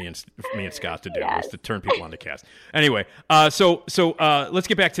thing for me and Scott to do, was to turn people on to Kaz. Anyway, so let's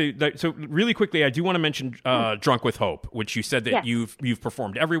get back to that. So really quickly, I do want to mention Drunk with Hope, which you said that you've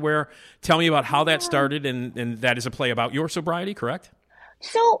performed everywhere. Tell me about how that started, and that is a play about your sobriety, correct?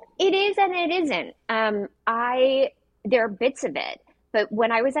 So it is and it isn't. There are bits of it, but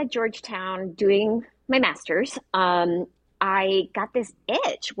when I was at Georgetown doing my master's, I got this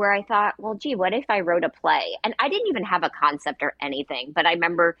itch where I thought, well, gee, what if I wrote a play? And I didn't even have a concept or anything, but I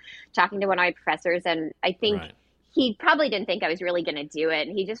remember talking to one of my professors, and I think he probably didn't think I was really going to do it.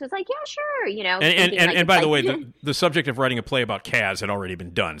 And he just was like, yeah, sure, you know. And by the way, the subject of writing a play about Kaz had already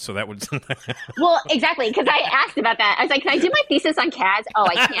been done, so that was... Well, exactly, because I asked about that. I was like, can I do my thesis on Kaz? Oh,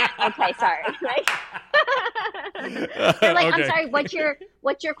 I can't. Okay, sorry. They're like, I'm sorry,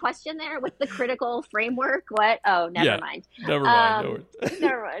 what's your question there? What's the critical framework? What? Oh, never mind. Never mind.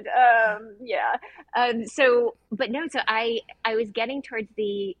 Never mind. So I was getting towards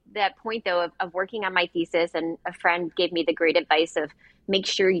that point, though, of working on my thesis, and a friend gave me the great advice of make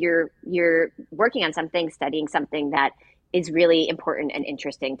sure you're working on something, studying something that is really important and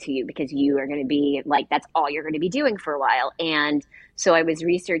interesting to you because you are going to be like, that's all you're going to be doing for a while. And so I was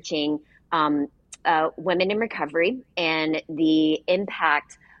researching women in recovery and the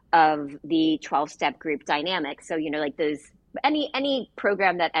impact of the 12-step group dynamic. So, like those, any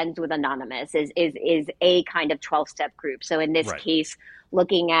program that ends with anonymous is a kind of 12-step group. So in this case,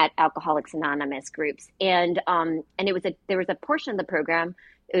 looking at Alcoholics Anonymous groups. And there was a portion of the program,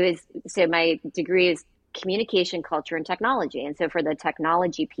 so my degree is communication, culture, and technology. And so for the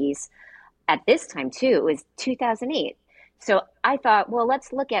technology piece at this time too, it was 2008. So I thought, well,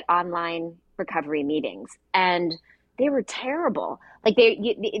 let's look at online recovery meetings, and they were terrible. Like they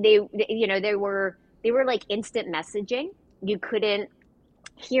were like instant messaging. You couldn't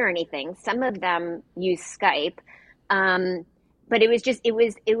hear anything. Some of them used Skype. But it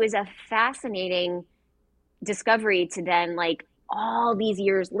was a fascinating discovery to then, like, all these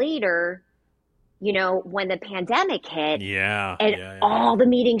years later, when the pandemic hit, all the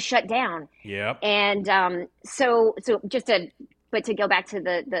meetings shut down. Yep. And so to go back to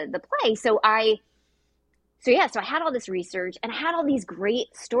the play, so I had all this research and I had all these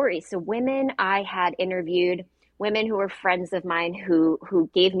great stories. So women I had interviewed, women who were friends of mine who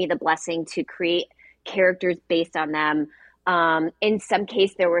gave me the blessing to create characters based on them. In some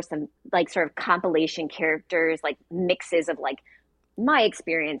case, there were some like sort of compilation characters, like mixes of like my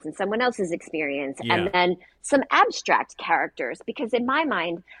experience and someone else's experience, and then some abstract characters, because in my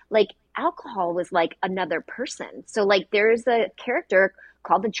mind, like alcohol was like another person. So like there's a character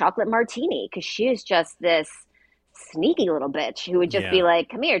called the Chocolate Martini because she is just this sneaky little bitch who would just be like,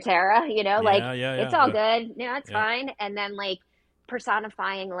 "Come here, Tara," it's all good, it's fine, and then like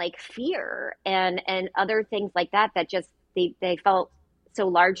personifying like fear and other things like that just they felt so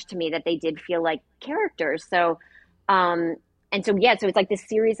large to me that they did feel like characters. So so it's like this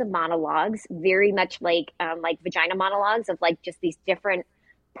series of monologues, very much like vagina monologues of like just these different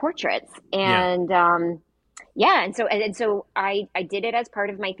portraits. And so I did it as part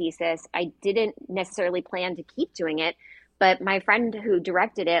of my thesis. I didn't necessarily plan to keep doing it, but my friend who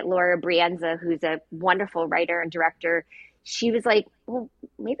directed it, Laura Brienza, who's a wonderful writer and director, she was like, well,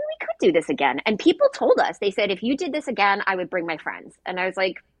 maybe we could do this again. And people told us, they said, if you did this again, I would bring my friends. And I was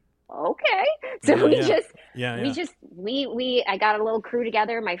like, okay. So I got a little crew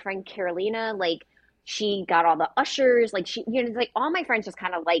together. My friend Carolina, like she got all the ushers, like like all my friends just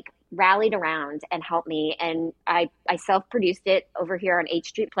kind of like rallied around and helped me. And I self-produced it over here on H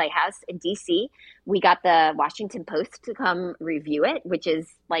Street Playhouse in DC. We got the Washington Post to come review it, which is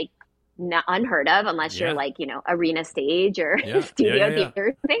like not unheard of unless you're like, arena stage or studio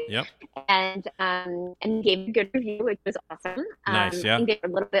theater thing. Yep. And gave a good review, which was awesome. Nice, and they were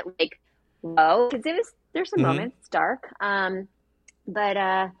a little bit like, whoa, because there's some moments, it's dark. And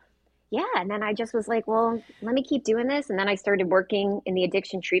then I just was like, well, let me keep doing this. And then I started working in the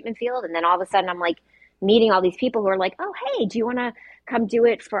addiction treatment field. And then all of a sudden I'm like meeting all these people who are like, oh, hey, do you want to come do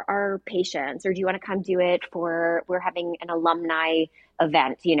it for our patients? Or do you want to come do it we're having an alumni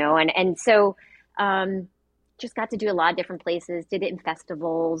event, And so just got to do a lot of different places, did it in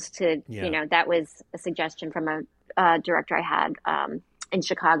festivals that was a suggestion from a director I had in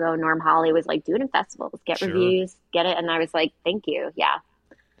Chicago. Norm Hawley was like, do it in festivals, get reviews, get it. And I was like, thank you. Yeah.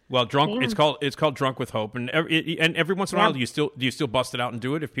 Well, it's called Drunk with Hope, and every once in a while, do you still bust it out and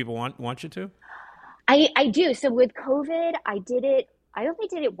do it if people want you to? I do. So with COVID, I only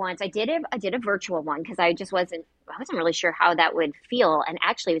did it once. I did a virtual one because I wasn't really sure how that would feel. And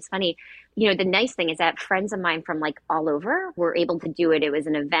actually, it was funny. The nice thing is that friends of mine from like all over were able to do it. It was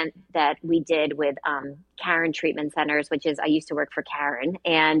an event that we did with Karen Treatment Centers, which is I used to work for Karen,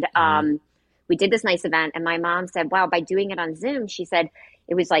 and we did this nice event. And my mom said, "Wow, by doing it on Zoom," she said,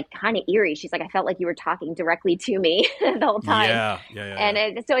 it was like kind of eerie. She's like, I felt like you were talking directly to me the whole time.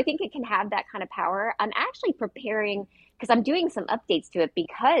 And so I think it can have that kind of power. I'm actually preparing because I'm doing some updates to it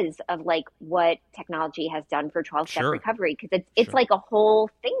because of like what technology has done for 12-step recovery, because it's like a whole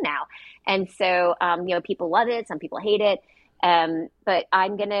thing now. And so, people love it. Some people hate it. But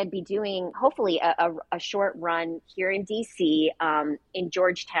I'm going to be doing hopefully a short run here in DC, in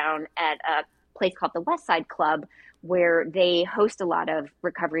Georgetown at a place called the West Side Club, where they host a lot of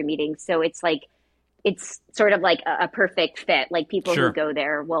recovery meetings. So it's sort of like a perfect fit. Like people who go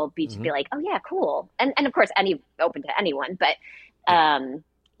there will be like, oh yeah, cool. And of course, open to anyone, but,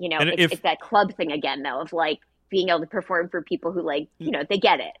 it's that club thing again though, of like being able to perform for people who like, they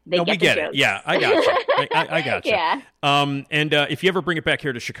get it. We get it. Yeah, I got you. I got you. Yeah. And if you ever bring it back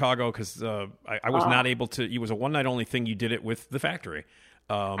here to Chicago, because I was not able to, it was a one night only thing. You did it with the Factory.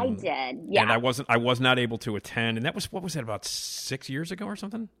 I did, yeah. And I was not able to attend, and that was, what was that, about 6 years ago or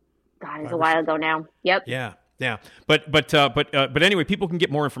something? God, it was a while ago now. Yep. Yeah. Yeah, but anyway, people can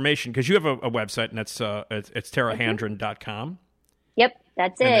get more information because you have a website, and that's it's tarahandron.com. Yep,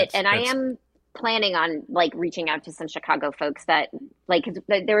 that's it. And I am planning on like reaching out to some Chicago folks that like, 'cause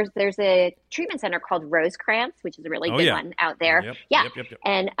there's a treatment center called Rosecrans, which is a really good one out there. Yep.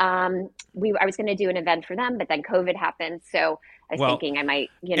 And I was going to do an event for them, but then COVID happened, so I was thinking I might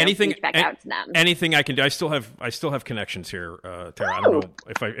reach back out to them. Anything I can do, I still have connections here, Tara. I don't know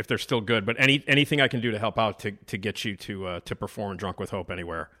if they're still good, but anything I can do to help out to get you to perform Drunk with Hope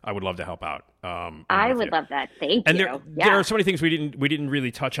anywhere, I would love to help out. I would love that. Thank you. And there are so many things we didn't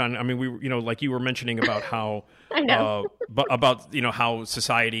really touch on. I mean, we like you were mentioning about how I know. about how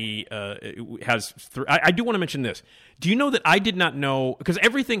society has. I do want to mention this. Do you know that I did not know, because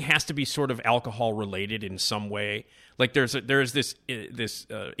everything has to be sort of alcohol related in some way. Like there's this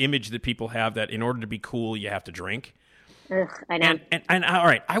image that people have that in order to be cool you have to drink. Ugh, I know. And all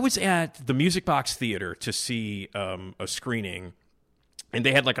right, I was at the Music Box Theater to see a screening, and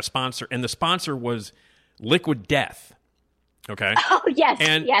they had like a sponsor, and the sponsor was Liquid Death. Okay. Oh yes.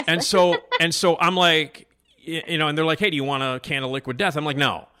 Yes. And so I'm like, and they're like, hey, do you want a can of Liquid Death? I'm like,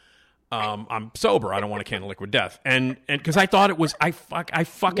 no. I'm sober. I don't want a can of Liquid Death, and because I thought it was, I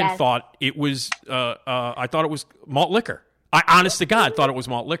fucking thought it was, I thought it was malt liquor. I, honest to God, thought it was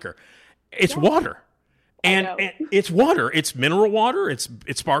malt liquor. It's water, and it's water. It's mineral water. It's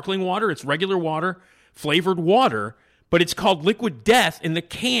sparkling water. It's regular water, flavored water, but it's called Liquid Death, and the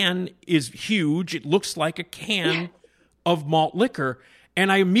can is huge. It looks like a can of malt liquor, and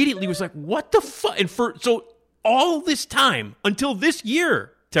I immediately was like, what the fuck? And so all this time until this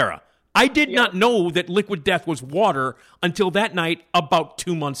year, Tara, I did not know that Liquid Death was water until that night about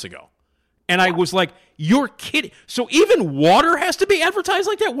 2 months ago. And I was like, you're kidding. So even water has to be advertised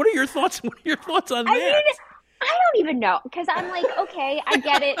like that? What are your thoughts? What are your thoughts on that? I don't even know, because I'm like, okay, I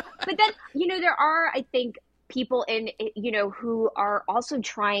get it. But then, there are, I think, people who are also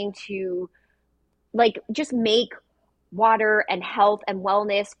trying to like just make water and health and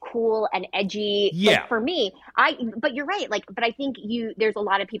wellness cool and edgy. Like, for me, but you're right. Like, but I think there's a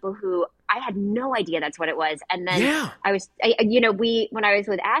lot of people who I had no idea that's what it was. And then when I was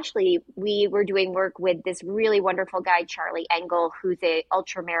with Ashley, we were doing work with this really wonderful guy, Charlie Engel, who's a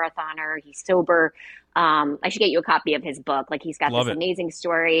ultra marathoner. He's sober. I should get you a copy of his book. Like, he's got this amazing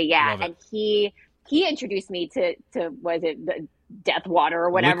story. Yeah. And he introduced me to was it the Death Water or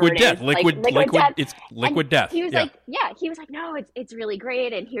whatever Liquid Death. Liquid Death. It's Liquid Death. He was he was like, no, it's really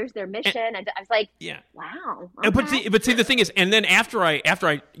great, and here's their mission. And I was like, wow. Okay. But see, the thing is, and then after I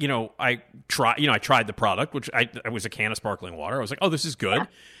tried the product, which I was a can of sparkling water. I was like, oh, this is good. Yeah.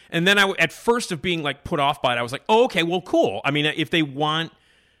 And then at first of being like put off by it, I was like, oh, okay, well, cool. I mean, if they want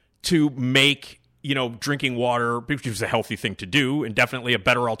to make drinking water, which is a healthy thing to do, and definitely a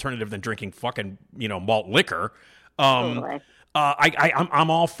better alternative than drinking fucking malt liquor. Totally. I'm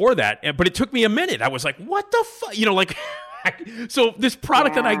all for that, but it took me a minute. I was like, "What the fuck?" So this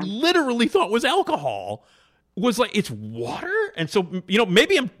product that I literally thought was alcohol was like, it's water, and so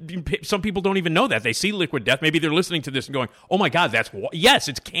maybe some people don't even know that. They see Liquid Death. Maybe they're listening to this and going, "Oh my God, yes,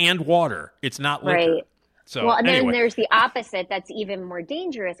 it's canned water. It's not liquor." Right. So, and then there's the opposite that's even more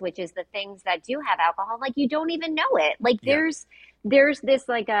dangerous, which is the things that do have alcohol, like you don't even know it. Like there's this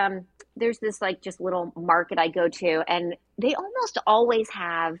just little market I go to, and they almost always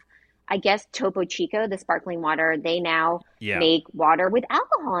have, I guess, Topo Chico, the sparkling water. They now make water with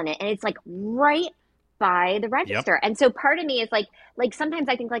alcohol in it, and it's like right by the register. And so part of me is like sometimes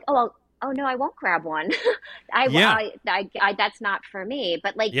I think like, oh no, I won't grab one. I that's not for me.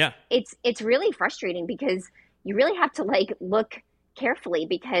 But it's really frustrating because you really have to like look carefully,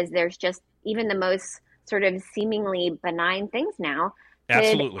 because there's just even the most sort of seemingly benign things now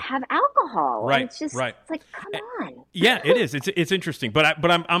could have alcohol. Right. And it's just it's like, come on. Yeah, it is. It's interesting. But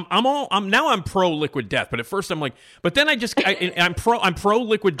I'm pro Liquid Death. But at first I'm like, but then I'm pro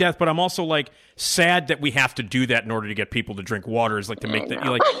Liquid Death. But I'm also like sad that we have to do that in order to get people to drink water. Is like to make that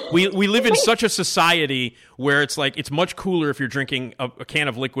like we live in such a society where it's like it's much cooler if you're drinking a can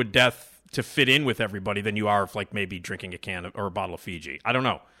of Liquid Death to fit in with everybody than you are if like maybe drinking a can of, or a bottle of Fiji. I don't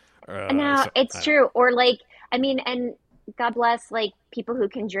know. No, it's true. Or like, I mean, and God bless like people who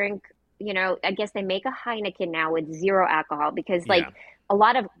can drink, I guess they make a Heineken now with zero alcohol, because like a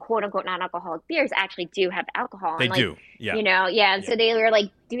lot of quote unquote non-alcoholic beers actually do have alcohol. They and, do. Yeah. And so they were like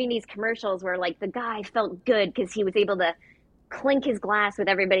doing these commercials where like the guy felt good because he was able to clink his glass with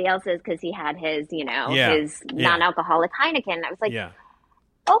everybody else's because he had his, his non-alcoholic Heineken. I was like,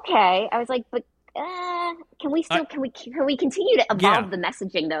 okay. I was like, but can we continue to evolve the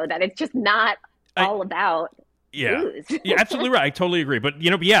messaging though, that it's just not all about booze. Yeah, absolutely right. I totally agree. But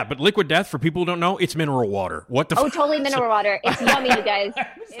but Liquid Death, for people who don't know, it's mineral water. What the? Totally mineral water. It's yummy, you guys.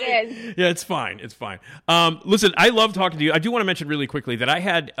 It is. Yeah, it's fine. It's fine. Listen, I love talking to you. I do want to mention really quickly that I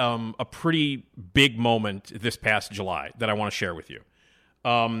had a pretty big moment this past July that I want to share with you.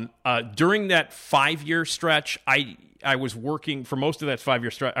 During that 5-year stretch, I was working for most of that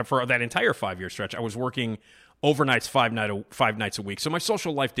 5-year stretch. For that entire 5-year stretch, I was working overnights 5 nights a week. So my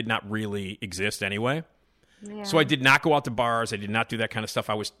social life did not really exist anyway. Yeah. So I did not go out to bars. I did not do that kind of stuff.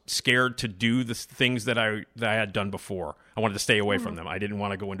 I was scared to do the things that I had done before. I wanted to stay away from them. I didn't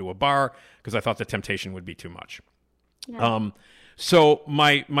want to go into a bar because I thought the temptation would be too much. Yeah. So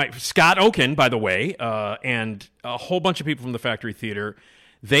my Scott Oken, by the way, and a whole bunch of people from the Factory Theater,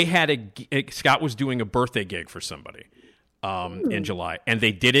 they had Scott was doing a birthday gig for somebody in July, and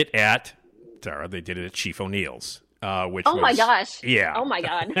they did it at Chief O'Neill's. My gosh. Yeah. Oh, my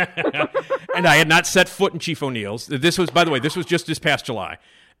God. And I had not set foot in Chief O'Neill's. This was just this past July.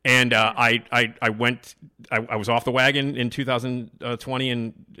 And I was off the wagon in 2020,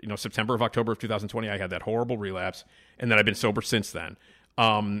 and October of 2020, I had that horrible relapse, and then I've been sober since then.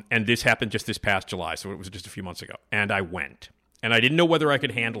 And this happened just this past July, so it was just a few months ago. And I went. And I didn't know whether I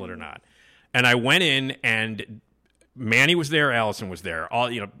could handle it or not. And I went in, and Manny was there, Allison was there,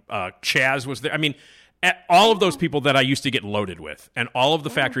 Chaz was there. I mean, all of those people that I used to get loaded with, and all of the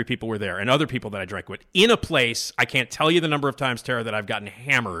Factory people were there, and other people that I drank with, in a place, I can't tell you the number of times, Tara, that I've gotten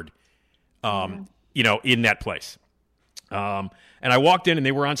hammered, in that place. And I walked in, and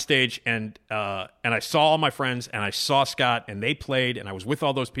they were on stage, and I saw all my friends, and I saw Scott, and they played, and I was with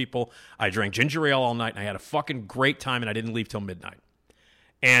all those people. I drank ginger ale all night, and I had a fucking great time, and I didn't leave till midnight.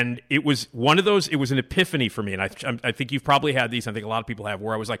 And it was one of those, it was an epiphany for me, and I think you've probably had these, I think a lot of people have,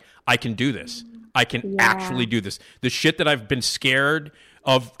 where I was like, I can do this. I can actually do this. The shit that I've been scared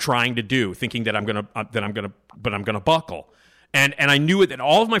of trying to do, thinking that I'm gonna buckle. And I knew it, that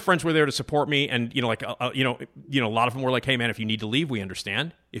all of my friends were there to support me, and a lot of them were like, "Hey man, if you need to leave, we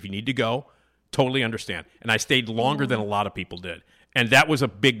understand. If you need to go, totally understand." And I stayed longer than a lot of people did, and that was a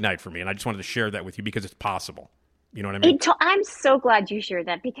big night for me. And I just wanted to share that with you because it's possible. You know what I mean? I'm so glad you shared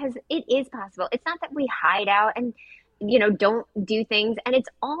that, because it is possible. It's not that we hide out and don't do things, and it's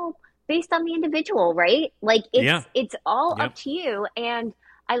all based on the individual, right? Like it's all up to you. And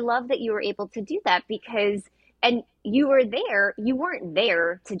I love that you were able to do that, because you were there. You weren't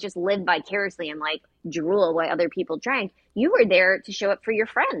there to just live vicariously and like drool while other people drank. You were there to show up for your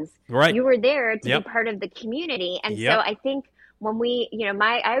friends. Right. You were there to be part of the community. And so I think when we,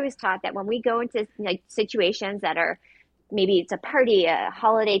 I was taught that when we go into like situations that are, maybe it's a party, a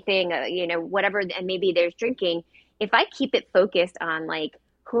holiday thing, whatever, and maybe there's drinking, if I keep it focused on like,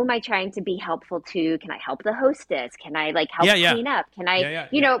 who am I trying to be helpful to? Can I help the hostess? Can I help clean up? Can I,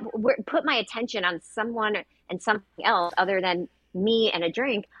 put my attention on someone and something else other than me and a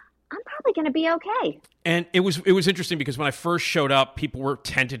drink? I'm probably going to be okay. And it was interesting because when I first showed up, people were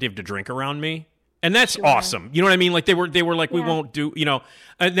tentative to drink around me. And that's awesome. You know what I mean? Like they were like, we won't do,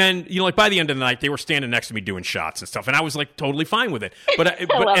 and then, like by the end of the night, they were standing next to me doing shots and stuff. And I was like totally fine with it.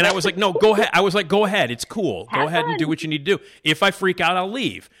 I was like, no, go ahead. I was like, go ahead. It's cool. Go ahead and do what you need to do. If I freak out, I'll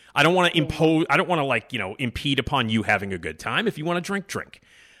leave. I don't want to impose. I don't want to impede upon you having a good time. If you want to drink, drink.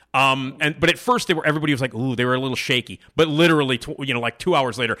 But at first everybody was like, ooh, they were a little shaky. But literally, 2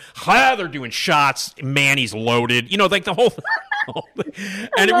 hours later, they're doing shots. Manny's loaded. Like the whole thing.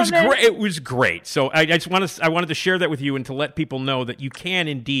 And it was great. It was great. So I wanted to share that with you and to let people know that you can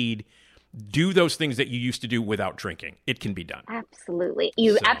indeed do those things that you used to do without drinking. It can be done. Absolutely.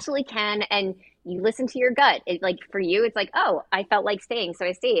 You absolutely can. And you listen to your gut. For you, it's like, oh, I felt like staying, so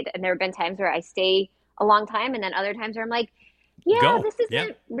I stayed. And there have been times where I stay a long time, and then other times where I'm like, this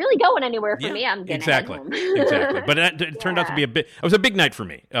isn't really going anywhere for me. I'm going to head home. Exactly. But it turned out to be it was a big night for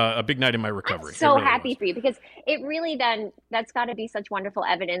me, a big night in my recovery. I'm so happy for you, because it really that's got to be such wonderful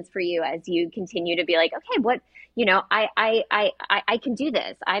evidence for you as you continue to be like, okay, what, I can do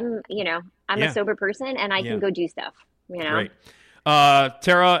this. I'm a sober person, and I can go do stuff, Great.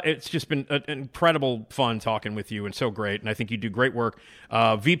 Tara, it's just been an incredible fun talking with you, and so great. And I think you do great work.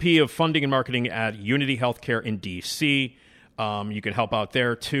 VP of Funding and Marketing at Unity Healthcare in DC. You can help out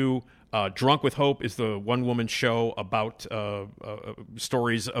there too. Drunk with Hope is the one-woman show about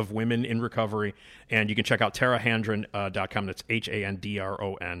stories of women in recovery. And you can check out tarahandron.com. That's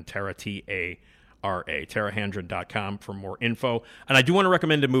Handron, Tara, T-A-R-A, tarahandron.com for more info. And I do want to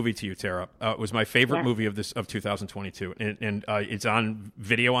recommend a movie to you, Tara. It was my favorite movie of 2022. And it's on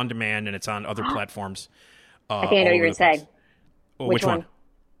video on demand, and it's on other platforms. I think I know what you're going to say. Which one?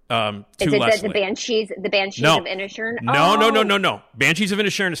 Is it the Banshees of Inisherin? No. Banshees of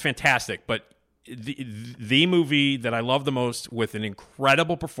Inisherin is fantastic, but the movie that I love the most, with an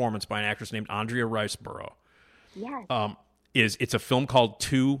incredible performance by an actress named Andrea Riseborough. Yes. It's a film called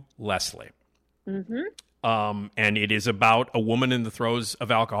To Leslie. Mm-hmm. And it is about a woman in the throes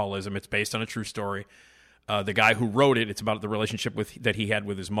of alcoholism. It's based on a true story. The guy who wrote it, it's about the relationship that he had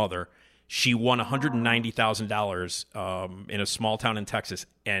with his mother. She won $190,000 in a small town in Texas,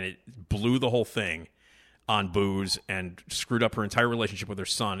 and it blew the whole thing on booze and screwed up her entire relationship with her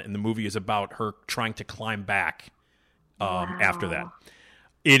son. And the movie is about her trying to climb back after that.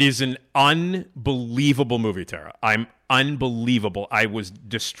 It is an unbelievable movie, Tara. I'm unbelievable. I was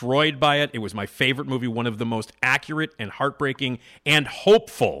destroyed by it. It was my favorite movie, one of the most accurate and heartbreaking and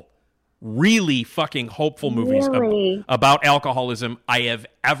hopeful, really fucking hopeful movies about alcoholism I have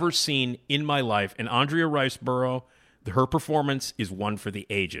ever seen in my life. And Andrea Riseborough, her performance is one for the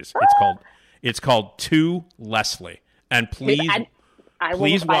ages. It's called To Leslie. And please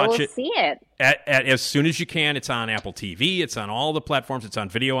watch it. See it as soon as you can. It's on Apple TV. It's on all the platforms. It's on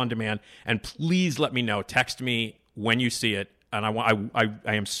video on demand. And please let me know. Text me when you see it. And I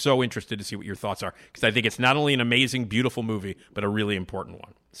am so interested to see what your thoughts are, because I think it's not only an amazing, beautiful movie, but a really important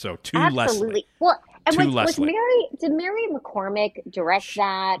one. So To Leslie. Well, and Leslie. Did Mary McCormick direct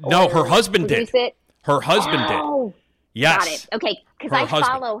that? No, her husband did. It? Her husband did. Yes. Got it. Okay, because I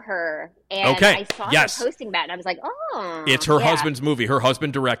follow her, and I saw her posting that, and I was like, oh. It's her husband's movie. Her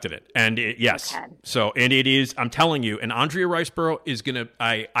husband directed it. And yes. Okay. So, and it is, I'm telling you, and Andrea Riseborough is going to,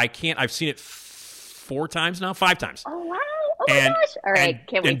 I've seen it 5 times. Oh, wow. Oh, my gosh. All right,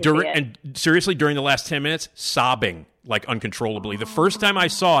 can't wait to see it. And seriously, during the last 10 minutes, sobbing, like, uncontrollably. The first time I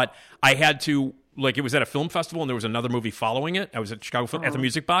saw it, I had to, like, it was at a film festival, and there was another movie following it. I was at Chicago Film, at the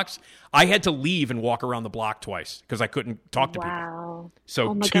Music Box. I had to leave and walk around the block twice because I couldn't talk to people.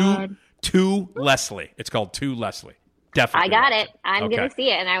 So To Leslie. It's called To Leslie. Definitely. I got it. I'm going to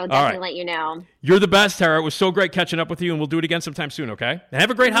see it, and I will definitely let you know. You're the best, Tara. It was so great catching up with you, and we'll do it again sometime soon, okay? And have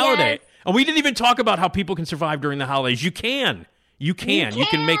a great holiday. And we didn't even talk about how people can survive during the holidays. You can. You can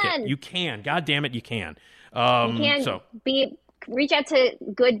make it. You can. God damn it, you can. You can reach out to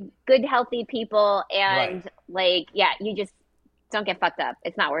good, healthy people, and you just don't get fucked up.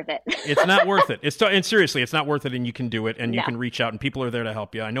 It's not worth it. It's not worth it. And seriously, it's not worth it, and you can do it, and you can reach out, and people are there to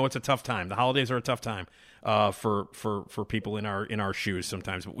help you. I know it's a tough time. The holidays are a tough time for people in our shoes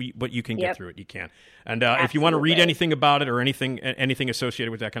sometimes, but you can get through it. You can. And if you want to read anything about it or anything associated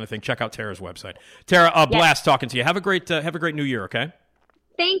with that kind of thing, check out Tara's website. Tara, blast talking to you. Have a great New Year. Okay.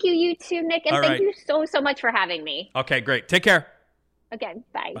 Thank you. You too, Nick, and thank you so much for having me. Okay, great. Take care. Okay,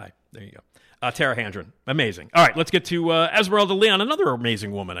 bye. Bye. There you go. Tara Handron. Amazing. All right, let's get to Esmeralda Leon, another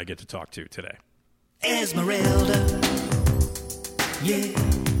amazing woman I get to talk to today. Esmeralda. Yeah.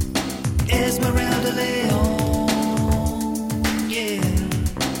 Esmeralda Leon. Yeah.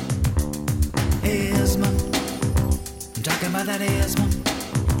 Esma. I'm talking about that Esma.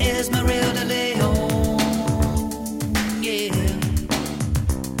 Esmeralda Leon. Yeah.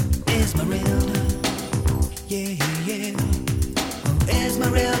 Esmeralda. Yeah.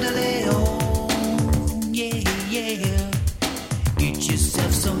 Esmeralda Leon, yeah. Get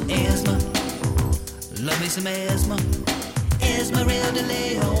yourself some Esma. Love me some Esma. Esmeralda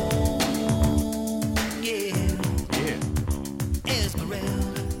Leon, yeah.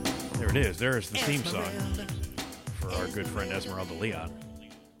 Esmeralda. There it is. There's the theme song for our good friend Esmeralda Leon.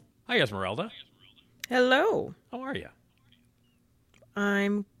 Hi, Esmeralda. Hello. How are you?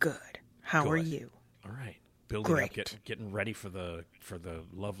 I'm good. How are you? All right. Building up, getting ready for the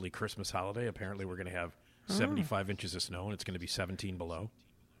lovely Christmas holiday. Apparently, we're going to have 75 inches of snow, and it's going to be 17 below.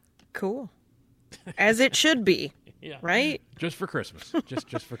 Cool, as it should be. Right? Just for Christmas.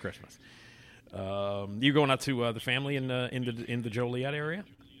 just for Christmas. You going out to the family in the Joliet area?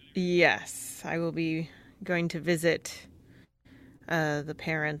 Yes, I will be going to visit the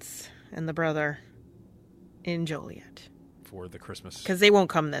parents and the brother in Joliet for the Christmas, because they won't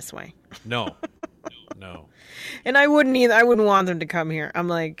come this way. No. No. And I wouldn't either. I wouldn't want them to come here. I'm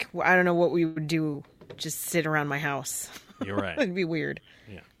like, I don't know what we would do. Just sit around my house. You're right. It'd be weird.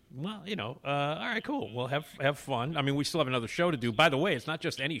 Yeah. Well, all right, cool. Well, have fun. I mean, we still have another show to do. By the way, it's not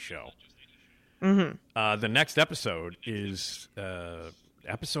just any show. Mm-hmm. The next episode is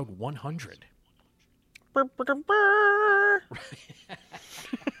episode 100.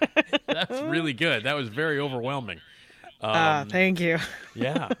 That's really good. That was very overwhelming. Thank you.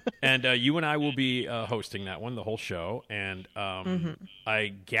 Yeah. And you and I will be hosting that one, the whole show. And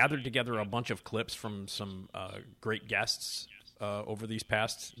I gathered together a bunch of clips from some great guests over these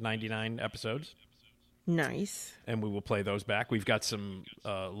past 99 episodes. Nice. And we will play those back. We've got some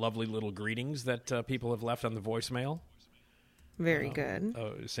lovely little greetings that people have left on the voicemail. Very good.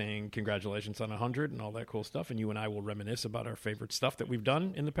 Saying congratulations on 100 and all that cool stuff. And you and I will reminisce about our favorite stuff that we've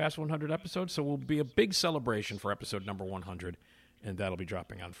done in the past 100 episodes. So we'll be a big celebration for episode number 100. And that'll be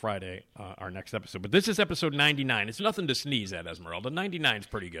dropping on Friday, our next episode. But this is episode 99. It's nothing to sneeze at, Esmeralda. 99 is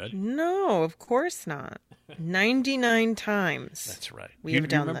pretty good. No, of course not. 99 times. That's right. We have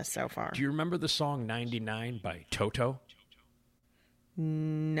done this so far. Do you remember the song 99 by Toto?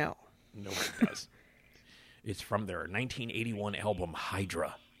 No. Nobody does. It's from their 1981 album,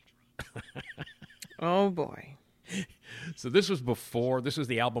 Hydra. Oh, boy. So this was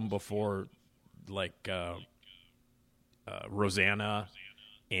the album before, like, Rosanna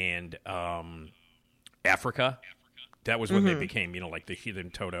and Africa. That was when they became, like the Heathen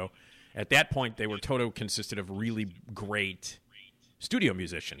Toto. At that point, Toto consisted of really great studio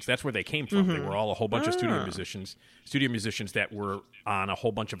musicians. That's where they came from. They were all a whole bunch of studio musicians that were on a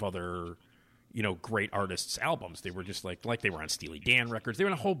whole bunch of other, great artists' albums. They were just like they were on Steely Dan records. They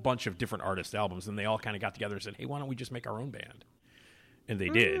were on a whole bunch of different artists' albums, and they all kind of got together and said, hey, why don't we just make our own band? And they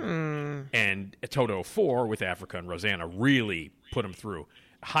did. And Toto 4 with Africa and Rosanna really put them through.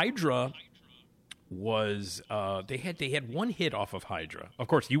 Hydra was they had one hit off of Hydra. Of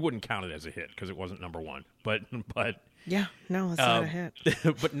course, you wouldn't count it as a hit because it wasn't number one. But yeah, no, it's not a hit.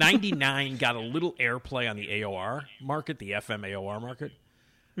 But 99 got a little airplay on the AOR market, the FM AOR market,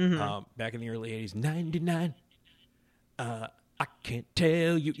 back in the early 80s. 99. I can't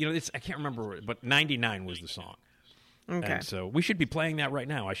tell you. I can't remember, but 99 was the song. Okay. And so we should be playing that right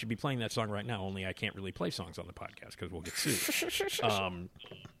now. I should be playing that song right now, only I can't really play songs on the podcast because we'll get sued.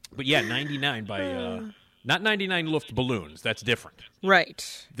 But yeah, 99 by, not 99 Luftballons. That's different.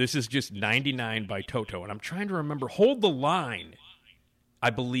 Right. This is just 99 by Toto. And I'm trying to remember. Hold the Line,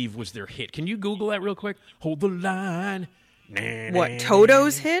 I believe, was their hit. Can you Google that real quick? Hold the Line. What,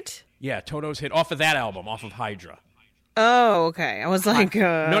 Toto's hit? Yeah, Toto's hit off of that album, off of Hydra. Oh, okay. I was like,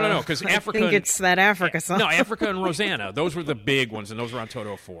 no, because Africa. I think it's that Africa song. No, Africa and Rosanna. Those were the big ones, and those were on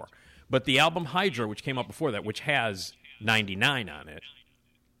Toto 4. But the album Hydra, which came out before that, which has 99 on it,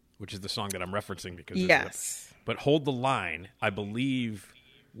 which is the song that I'm referencing because yes. But Hold the Line, I believe,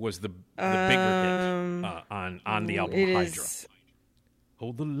 was the bigger hit on the album Hydra.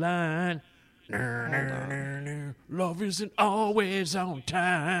 Hold the line. Love isn't always on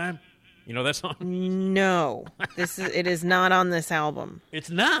time. You know that song? No. It is not on this album. It's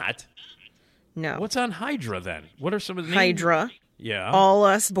not? No. What's on Hydra then? What are some of the names? Hydra. Yeah. All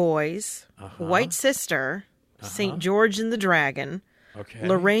Us Boys. White Sister. St. George and the Dragon. Okay.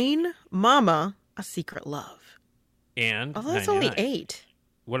 Lorraine, Mama, A Secret Love. And oh, that's 99. only 8.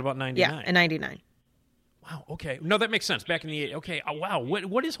 What about 99? Yeah, and 99. Wow, okay. No, that makes sense. Back in the 80s. Okay, wow.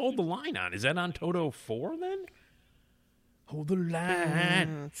 What is Hold the Line on? Is that on Toto 4 then? Hold the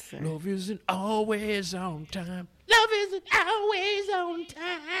line. Love isn't always on time. Love isn't always on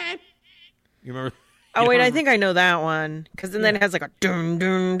time. You remember? Oh, wait, I think I know that one. Because then it has like a dun,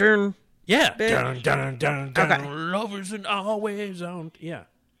 dun, dun. Yeah. Bit. Dun, dun, dun, dun. Okay. Love isn't always on. Yeah.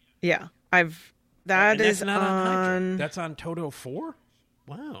 Yeah. That is not on Hydra. That's on Toto 4?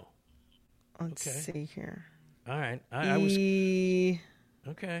 Wow. Let's see here. All right. I was.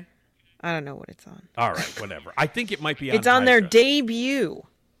 Okay. I don't know what it's on. All right, whatever. I think it might be on It's on Hydra. their debut.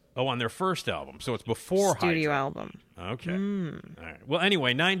 Oh, on their first album. So it's before Studio Hydra. album. Okay. All right. Well,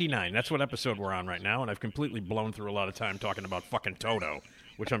 anyway, 99. That's what episode we're on right now, and I've completely blown through a lot of time talking about fucking Toto,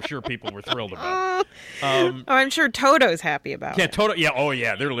 which I'm sure people were thrilled about. I'm sure Toto's happy about it. Toto. Yeah. Oh,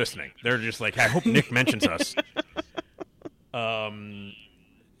 yeah. They're listening. They're just like, I hope Nick mentions us.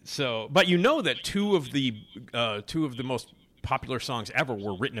 So, but you know that two of the most popular songs ever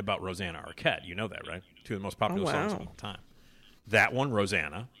were written about Rosanna Arquette. You know that, right? Two of the most popular songs of all time. That one,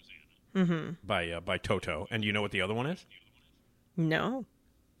 Rosanna, by Toto. And you know what the other one is? No.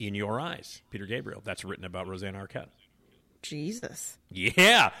 In Your Eyes, Peter Gabriel. That's written about Rosanna Arquette. Jesus.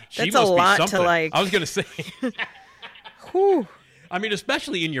 Yeah. That's a lot to like. I was going to say. Whew. I mean,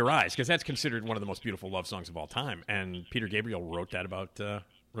 especially In Your Eyes, because that's considered one of the most beautiful love songs of all time. And Peter Gabriel wrote that about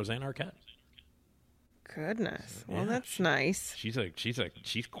Rosanna Arquette. Goodness. Well, that's nice. She's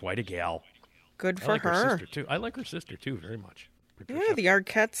quite a gal. Good for I like her. her sister too. I like her sister too very much. Patricia. Yeah, the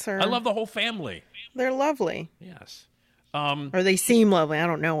Arquettes are. I love the whole family. They're lovely. Yes. Or they seem lovely. I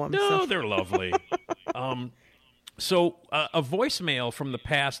don't know them. No, so. they're lovely. So a voicemail from the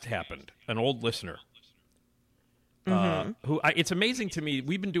past happened. An old listener. It's amazing to me.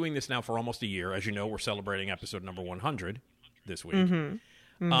 We've been doing this now for almost a year. As you know, we're celebrating episode number 100 this week.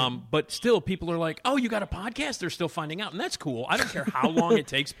 But still, people are like, oh, you got a podcast? They're still finding out. And that's cool. I don't care how long it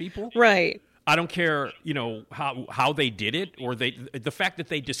takes people. Right. I don't care, how they did it or the fact that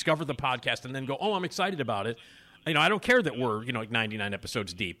they discover the podcast and then go, oh, I'm excited about it. I don't care that we're, like 99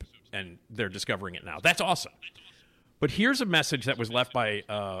 episodes deep and they're discovering it now. That's awesome. But here's a message that was left by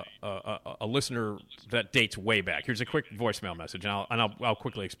a listener that dates way back. Here's a quick voicemail message, and I'll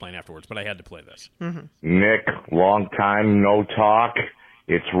quickly explain afterwards, but I had to play this. Mm-hmm. Nick, long time no talk.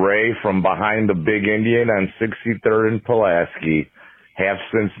 It's Ray from behind the Big Indian on 63rd and Pulaski. Have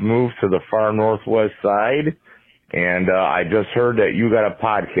since moved to the far northwest side, and I just heard that you got a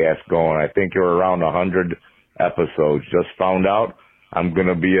podcast going. I think you're around 100 episodes. Just found out I'm going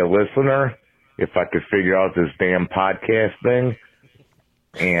to be a listener if I could figure out this damn podcast thing.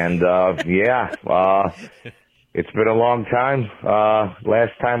 And, it's been a long time.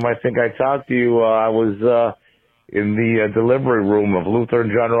 Last time I think I talked to you, I was in the delivery room of Lutheran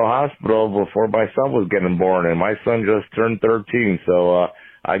General Hospital before my son was getting born, and my son just turned 13, so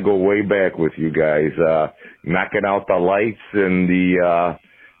I go way back with you guys. Knocking out the lights in the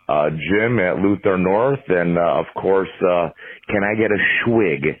gym at Luther North, and, of course, can I get a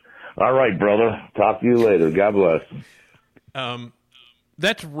schwig? All right, brother. Talk to you later. God bless.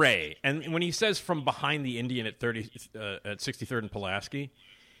 That's Ray. And when he says from behind the Indian at 63rd and Pulaski,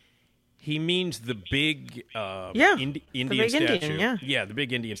 he means the big Indian the big statue. Indian, yeah, the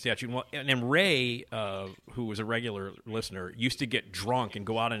big Indian statue. Well, and Ray, who was a regular listener, used to get drunk and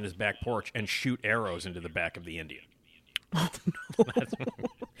go out on his back porch and shoot arrows into the back of the Indian.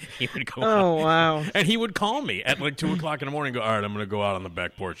 He would go wow. And he would call me at like 2 o'clock in the morning and go, all right, I'm going to go out on the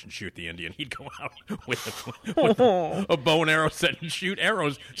back porch and shoot the Indian. He'd go out with a bow and arrow set and shoot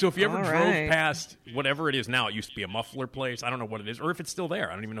arrows. So if you ever drove past whatever it is now, it used to be a muffler place. I don't know what it is, or if it's still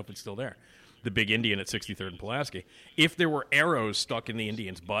there. I don't even know if it's still there. The big Indian at 63rd and Pulaski. If there were arrows stuck in the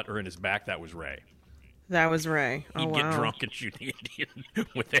Indian's butt or in his back, that was Ray. That was Ray. He'd get drunk and shoot the Indian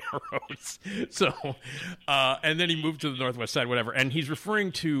with arrows. So, and then he moved to the northwest side, whatever. And he's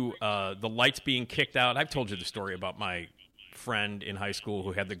referring to the lights being kicked out. I've told you the story about my friend in high school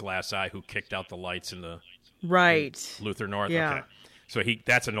who had the glass eye who kicked out the lights in the in Luther North. Yeah. Okay. So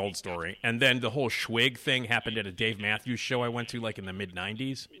that's an old story. And then the whole schwig thing happened at a Dave Matthews show I went to like in the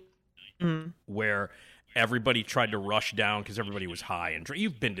mid-'90s where everybody tried to rush down because everybody was high and drunk.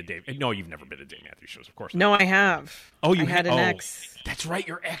 You've been to Dave. No, you've never been to Dave Matthews shows, of course. No, I have. Oh, you had an ex. That's right.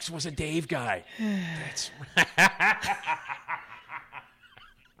 Your ex was a Dave guy. That's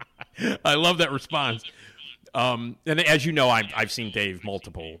I love that response. And as you know, I've seen Dave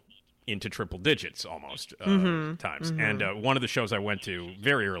multiple into triple digits almost times. Mm-hmm. And one of the shows I went to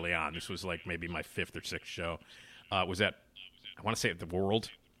very early on, this was like maybe my 5th or 6th show, was at, I want to say at the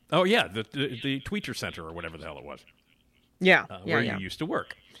World. Oh, yeah, the Tweeter Center or whatever the hell it was. Yeah. Where you used to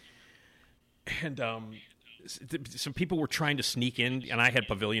work. And some people were trying to sneak in, and I had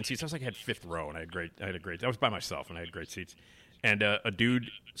pavilion seats. I was like, I had 5th row, and I was by myself, and I had great seats. And a dude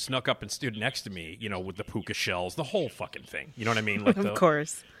snuck up and stood next to me, with the puka shells, the whole fucking thing. You know what I mean? Like of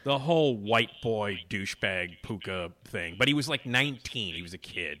course. The whole white boy douchebag puka thing. But he was like 19. He was a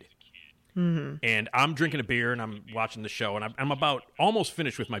kid. Mm-hmm. And I'm drinking a beer and I'm watching the show and I'm about almost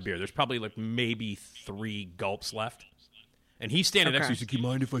finished with my beer. There's probably like maybe 3 gulps left. And he's standing next to me. He's like, "You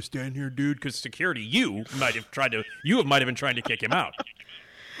mind if I stand here, dude?" Because security, you might have been trying to kick him out.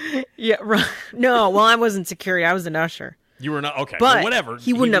 Yeah, right. No, well, I wasn't security. I was an usher. You were not okay. But well, whatever.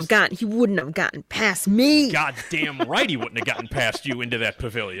 He wouldn't have gotten past me. Goddamn right, he wouldn't have gotten past you into that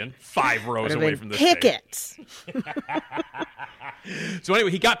pavilion, 5 rows away from the tickets. So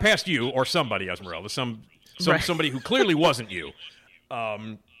anyway, he got past you or somebody, Esmeralda, somebody who clearly wasn't you.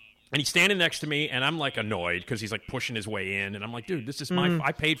 And he's standing next to me, and I'm like annoyed because he's like pushing his way in, and I'm like, dude, this is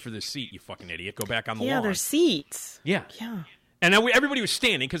I paid for this seat, you fucking idiot. Go back on the lawn. Yeah, there's seats. Yeah. Yeah. And now everybody was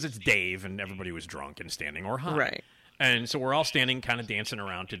standing because it's Dave, and everybody was drunk and standing or high. Right. And so we're all standing, kind of dancing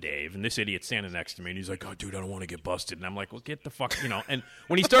around to Dave, and this idiot's standing next to me, and he's like, "Oh, dude, I don't want to get busted." And I'm like, "Well, get the fuck," And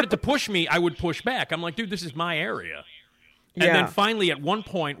when he started to push me, I would push back. I'm like, "Dude, this is my area." And then finally, at one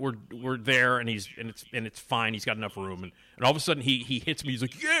point, we're there, and it's fine. He's got enough room, and all of a sudden, he hits me. He's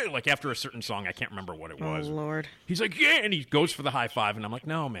like, "Yeah!" Like after a certain song, I can't remember what it was. Oh Lord! He's like, "Yeah!" And he goes for the high five, and I'm like,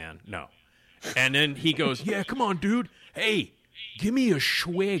 "No, man, no." And then he goes, "Yeah, come on, dude. Hey, give me a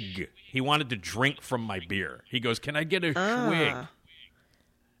schwig." He wanted to drink from my beer. He goes, "Can I get a schwig?"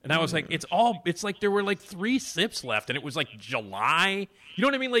 And I was like, it's like there were like 3 sips left, and it was like July. You know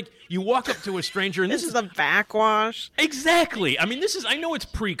what I mean? Like, you walk up to a stranger, and this is a backwash. Exactly. I mean, I know it's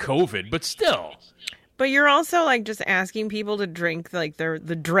pre-COVID, but still. But you're also like just asking people to drink like the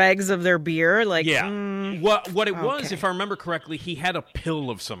dregs of their beer. Like, yeah. What it was, if I remember correctly, he had a pill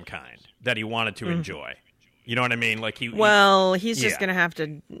of some kind that he wanted to enjoy. You know what I mean? Like he's just going to have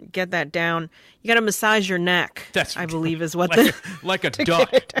to get that down. You got to massage your neck. I believe is what like a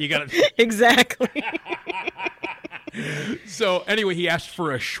duck. You got to exactly. So anyway, he asked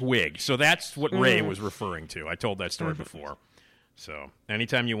for a schwig. So that's what Ray was referring to. I told that story before. So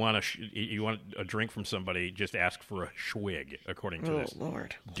anytime you want a drink from somebody, just ask for a schwig, according to this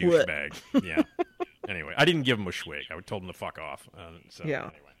douchebag. Yeah. Anyway, I didn't give him a schwig. I told him to fuck off.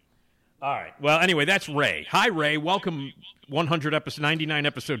 Anyway. All right. Well, anyway, that's Ray. Hi, Ray. Welcome. 99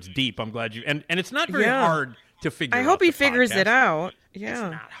 episodes deep. I'm glad you. And it's not very hard to figure out. I hope he the figures podcast. it out. Yeah. It's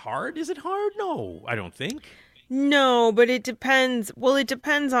not hard. Is it hard? No, I don't think. No, but it depends. Well, it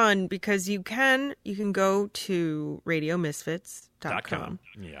depends on, because you can go to radiomisfits.com.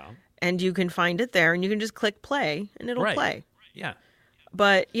 Yeah. And you can find it there, and you can just click play, and it'll play. Yeah.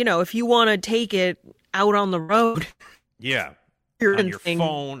 But, if you want to take it out on the road. Yeah. On your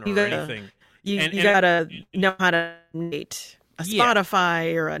phone or anything. You gotta know how to navigate a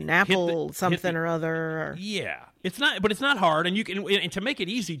Spotify or an Apple something or other. Or... Yeah. It's not hard, and you can, and to make it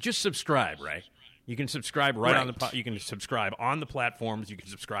easy, just subscribe, right? You can subscribe on the you can subscribe on the platforms. You can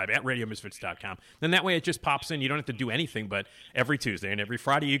subscribe at radiomisfits.com. Then that way it just pops in. You don't have to do anything, but every Tuesday and every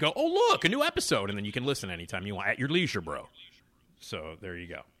Friday you go, oh, look, a new episode. And then you can listen anytime you want at your leisure, bro. So there you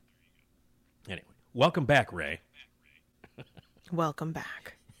go. Anyway, welcome back, Ray. Welcome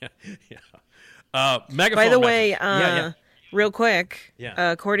back. Yeah. Megaphone By the message. way, real quick,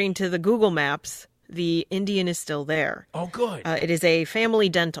 Yeah. According to the Google Maps, the Indian is still there. Oh, good. It is a family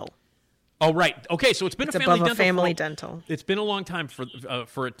dental. Oh, right. Okay, so it's been a family above dental. A family dental. It's been a long time for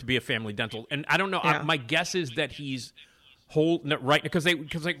it to be a family dental, and I don't know. Yeah. My guess is that he's right because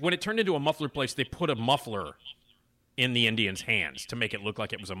when it turned into a muffler place, they put a muffler in the Indian's hands to make it look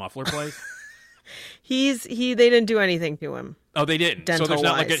like it was a muffler place. They didn't do anything to him. Oh, they didn't. So there's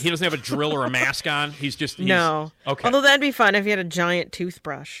not he doesn't have a drill or a mask on. No. Okay. Although that'd be fun if he had a giant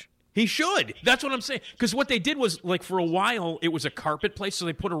toothbrush. He should. That's what I'm saying. Because what they did was, for a while, it was a carpet place, so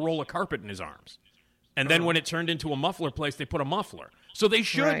they put a roll of carpet in his arms. And then when it turned into a muffler place, they put a muffler. So they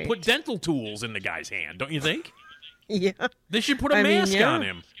should put dental tools in the guy's hand, don't you think? Yeah. They should put a mask on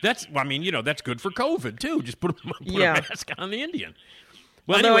him. That's good for COVID, too. Just put a mask on the Indian.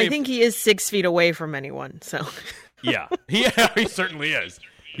 Well, Although anyway, I think he is 6 feet away from anyone, so... Yeah, he certainly is.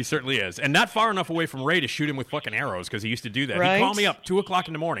 He certainly is. And not far enough away from Ray to shoot him with fucking arrows, because he used to do that. Right? He'd call me up 2 o'clock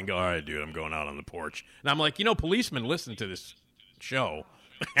in the morning, go, all right, dude, I'm going out on the porch. And I'm like, policemen listen to this show.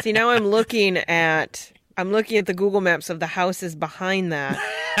 See, now I'm looking at the Google Maps of the houses behind that.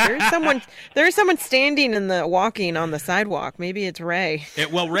 There's someone standing walking on the sidewalk. Maybe it's Ray.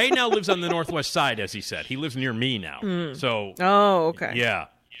 Ray now lives on the northwest side, as he said. He lives near me now. So. Oh, okay. Yeah.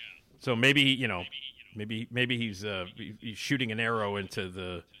 So maybe, maybe he's shooting an arrow into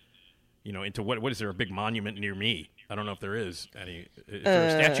the, into what is there, a big monument near me? I don't know if there is any. Is there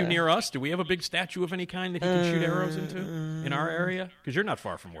a statue near us? Do we have a big statue of any kind that he can shoot arrows into in our area? Because you're not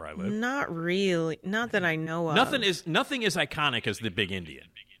far from where I live. Not really. Not that I know of. Nothing is iconic as the big Indian.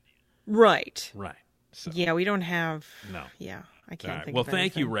 Right. Right. So. Yeah, we don't have. No. Yeah, I can't right. think. Well, of thank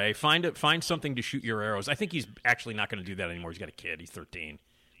anything. you, Ray. Find something to shoot your arrows. I think he's actually not going to do that anymore. He's got a kid. He's 13.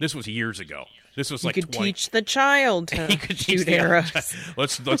 This was years ago. This was you could teach the child to shoot arrows.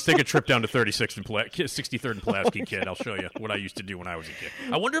 Let's take a trip down to 63rd and Pulaski, kid. I'll show you what I used to do when I was a kid.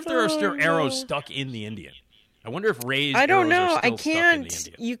 I wonder if there are still arrows stuck in the Indian. I wonder if Ray's I don't know. arrows are still I can't.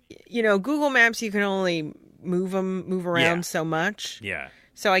 Stuck in the Indian. You know, Google Maps. You can only move around so much. Yeah.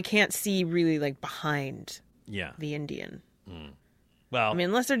 So I can't see really behind. Yeah. The Indian. Mm. Well, I mean,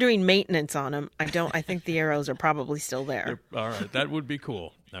 unless they're doing maintenance on them, I think the arrows are probably still there. All right, that would be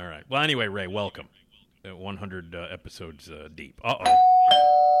cool. All right. Well, anyway, Ray, welcome. 100 episodes deep. Uh-oh.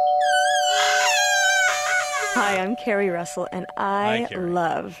 Hi, I'm Carrie Russell, and I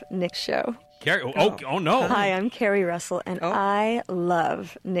love Nick's show. Carrie? Oh, no. Hi, I'm Carrie Russell, and I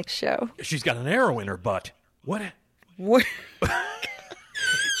love Nick's show. She's got an arrow in her butt. What?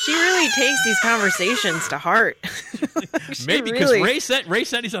 She really takes these conversations to heart. Maybe because Ray said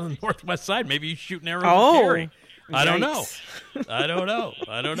he's on the northwest side. Maybe he's shooting arrows at Carrie. I don't know. I don't know.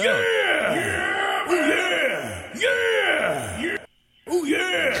 Yeah! Oh, yeah! Yeah! Oh,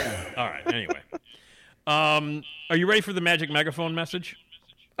 yeah! All right, anyway. Are you ready for the magic megaphone message?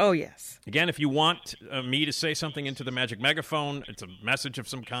 Oh, yes. Again, if you want me to say something into the magic megaphone, it's a message of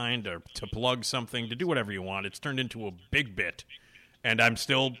some kind, or to plug something, to do whatever you want. It's turned into a big bit. And I'm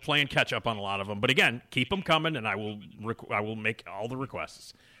still playing catch-up on a lot of them. But again, keep them coming, and I will make all the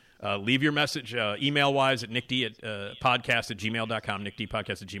requests. Leave your message email-wise at nickd@podcast@gmail.com,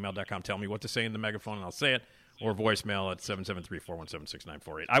 nickdpodcast@gmail.com. Tell me what to say in the megaphone, and I'll say it. Or voicemail at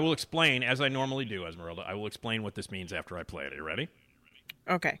 773-417-6948. I will explain, as I normally do, Esmeralda, I will explain what this means after I play it. Are you ready?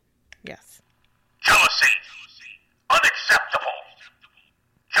 Okay. Yes. Jealousy. Unacceptable.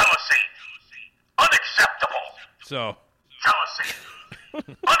 Jealousy. Unacceptable. So Jealousy.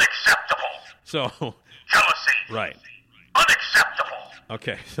 Unacceptable. So Jealousy. right. Unacceptable.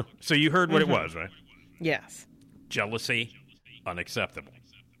 Okay. So you heard what it was, right? Yes. Jealousy, unacceptable.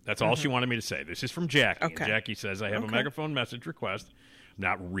 That's all she wanted me to say. This is from Jackie. Okay. And Jackie says, I have a megaphone message request.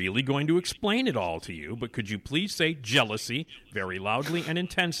 Not really going to explain it all to you, but could you please say jealousy very loudly and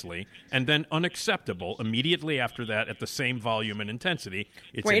intensely, and then unacceptable immediately after that at the same volume and intensity?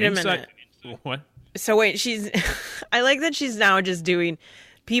 It's Wait a minute. What? So wait, I like that she's now just doing,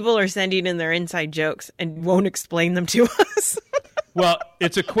 people are sending in their inside jokes and won't explain them to us. Well,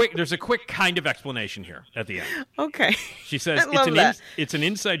 there's a quick kind of explanation here at the end. Okay. She says it's an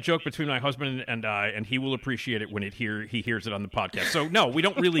inside joke between my husband and I, and he will appreciate it when he hears it on the podcast. So no, we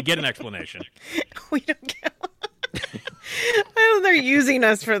don't really get an explanation. We don't get one. I hope they're using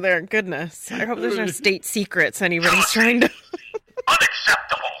us for their goodness. I hope there's no state secrets anybody's trying to.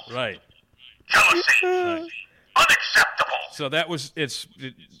 Unacceptable. Right. Jealousy. Right. Unacceptable. So that was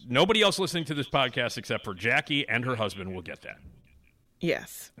nobody else listening to this podcast except for Jackie and her husband will get that.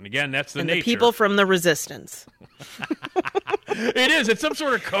 Yes. And again, that's the and nature. The people from the resistance. It is. It's some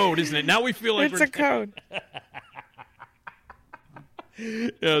sort of code, isn't it? Now we feel like it's a code.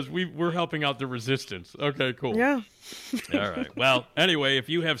 Yes, we're helping out the resistance. Okay, cool. Yeah. All right. Well, anyway, if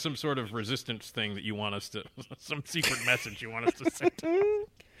you have some sort of resistance thing that you want us to, some secret message you want us to send,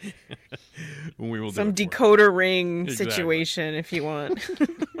 we will do some it for decoder ring Exactly. situation if you want.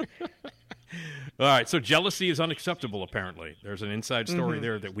 All right, so jealousy is unacceptable, apparently. There's an inside story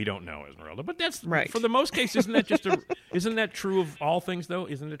there that we don't know, Esmeralda. But that's, right. For the most case, isn't that true of all things, though?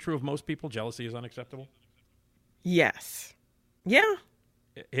 Isn't it true of most people? Jealousy is unacceptable? Yes. Yeah.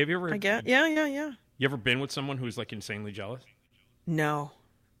 Have you ever... I guess. Yeah. You ever been with someone who's, like, insanely jealous? No,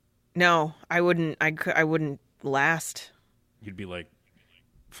 I wouldn't. I wouldn't last. You'd be like,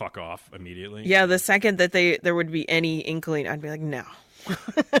 fuck off immediately? Yeah, the second that there would be any inkling, I'd be like, no.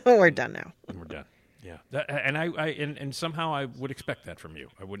 We're done now. And we're done. Yeah, and somehow I would expect that from you.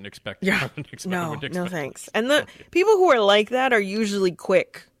 I wouldn't expect. Yeah, no, thanks. And the people who are like that are usually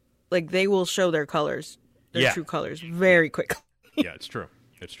quick. Like they will show their colors, their true colors, very quickly. Yeah, it's true.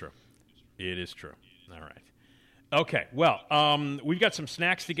 It's true. It is true. All right. Okay. Well, we've got some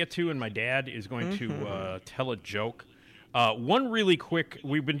snacks to get to, and my dad is going to tell a joke. One really quick.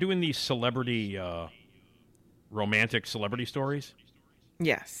 We've been doing these romantic celebrity stories.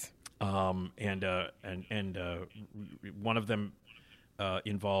 Yes. And one of them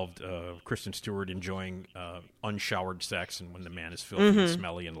involved Kristen Stewart enjoying unshowered sex, and when the man is filthy and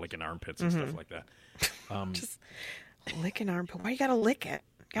smelly and licking armpits and stuff like that. Just lick an armpit. Why you gotta lick it?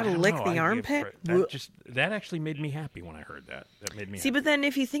 Gotta lick the armpit? That actually made me happy when I heard that. That made me happy. But then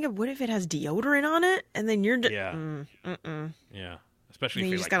if you think of what if it has deodorant on it, and then you're yeah. Especially if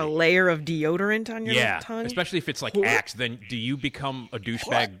you just got a layer of deodorant on your tongue. Especially if it's like Axe, then do you become a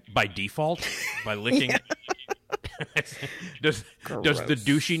douchebag by default by licking? Does the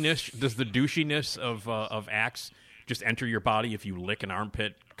douchiness of Axe just enter your body if you lick an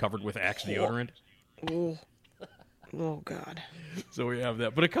armpit covered with Axe deodorant? Oh God! So we have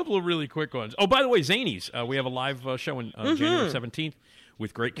that, but a couple of really quick ones. Oh, by the way, Zanies, we have a live show on January 17th.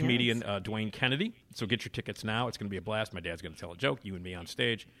 With great comedian Dwayne Kennedy. So get your tickets now. It's going to be a blast. My dad's going to tell a joke. You and me on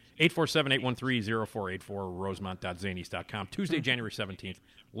stage. 847-813-0484, rosemont.zanies.com. Tuesday, January 17th.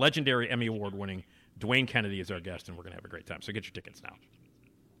 Legendary Emmy Award-winning Dwayne Kennedy is our guest, and we're going to have a great time. So get your tickets now.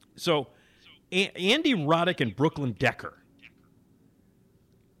 So Andy Roddick and Brooklyn Decker.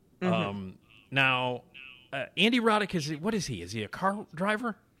 Now, Andy Roddick, what is he? Is he a car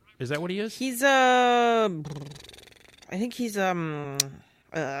driver? Is that what he is? He's I think he's tennis.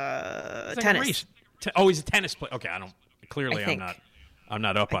 He's a tennis player. Okay, I'm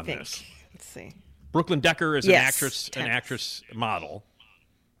not up on this. Let's see. Brooklyn Decker is an actress model.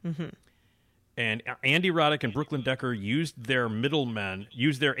 Mm-hmm. And Andy Roddick and Brooklyn Decker used their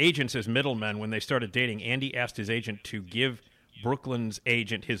agents as middlemen when they started dating. Andy asked his agent to give Brooklyn's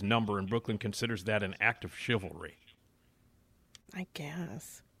agent his number, and Brooklyn considers that an act of chivalry. I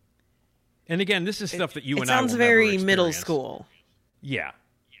guess. And again, this is stuff that you and I will sounds never very experience. middle school. Yeah.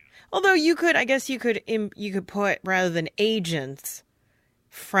 Although you could put rather than agents,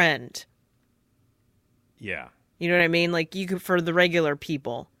 friend. Yeah. You know what I mean? Like you could, for the regular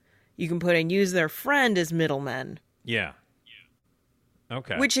people, you can put and use their friend as middlemen. Yeah.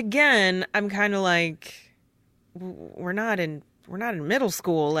 Okay. Which again, I'm kind of like, we're not in middle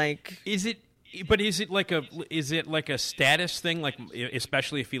school. Like, is it like a status thing? Like,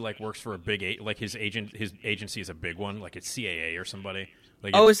 especially if he works for a big his agency is a big one, like it's CAA or somebody.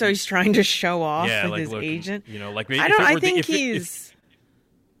 Like so he's trying to show off with his agent. You know, like I think he's.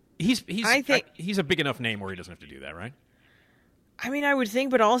 I think he's a big enough name where he doesn't have to do that, right? I mean, I would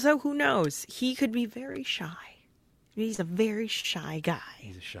think, but also, who knows? He could be very shy. He's a very shy guy.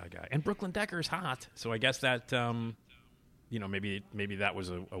 He's a shy guy. And Brooklyn Decker is hot, so I guess that, maybe that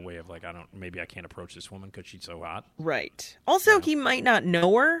was a way of like, maybe I can't approach this woman because she's so hot. Right. Also, he might not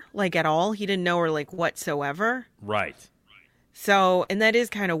know her, like, at all. He didn't know her, like, whatsoever. Right. So, and that is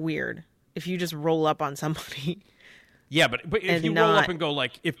kind of weird if you just roll up on somebody. Yeah, but if you roll up and go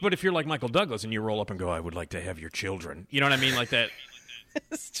like, if you're like Michael Douglas and you roll up and go, I would like to have your children. You know what I mean? Like that.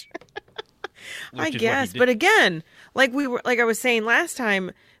 That's true. I guess, but again, like I was saying last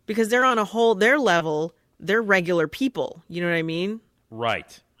time, because they're on their level, they're regular people. You know what I mean?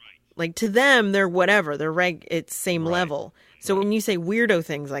 Right. Like to them, they're whatever. It's same level. So when you say weirdo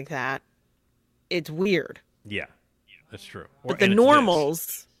things like that, it's weird. Yeah, that's true. But the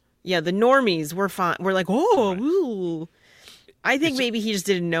normals. Yeah, the normies were fine. We're like, ooh. I think maybe he just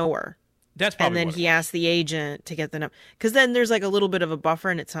didn't know her. That's probably and then he asked the agent to get the number. Because then there's like a little bit of a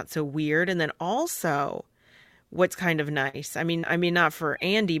buffer and it's not so weird. And then also, what's kind of nice, I mean, not for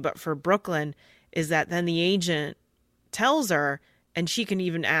Andy, but for Brooklyn, is that then the agent tells her, and she can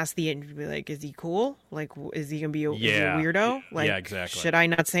even ask the agent, be like, is he cool? Like, is he going to be is he a weirdo? Like, yeah, exactly. Should I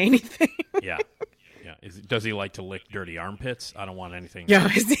not say anything? Yeah. Does he like to lick dirty armpits? I don't want anything.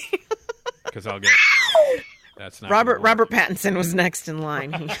 Yeah, is he? Because I'll get. That's not Robert Pattinson was next in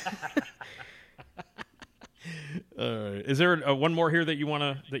line. Is there one more here that you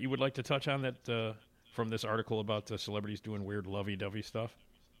would like to touch on that from this article about celebrities doing weird lovey-dovey stuff?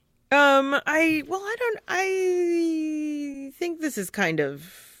 I think this is kind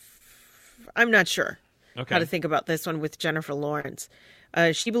of. I'm not sure how to think about this one with Jennifer Lawrence.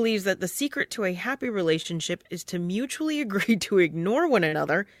 She believes that the secret to a happy relationship is to mutually agree to ignore one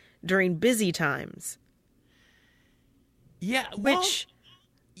another during busy times. Yeah, well...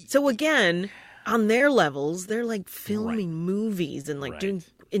 So again, on their levels, they're like filming movies and like doing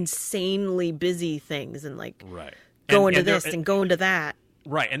insanely busy things and like going to this and going to that.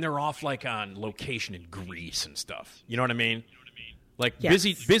 Right, and they're off like on location in Greece and stuff. You know what I mean? Like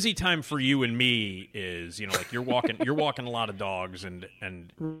busy time for you and me is, like you're walking a lot of dogs and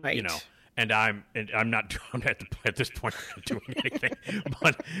and I'm not at this point doing anything,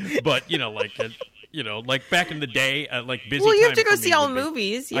 but like back in the day, like busy. Well, you have time to go for see me all would be-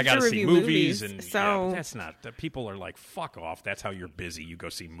 movies. You I have got to to see review movies, and so that's not. People are like, fuck off. That's how you're busy. You go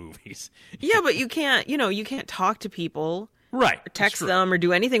see movies. Yeah, but you can't. You can't talk to people. Right. Or text them or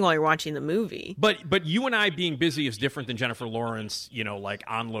do anything while you're watching the movie. But you and I being busy is different than Jennifer Lawrence, like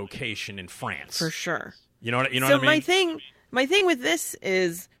on location in France. For sure. You know what I mean? So my thing with this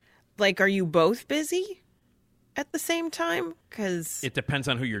is, like, are you both busy at the same time? Because it depends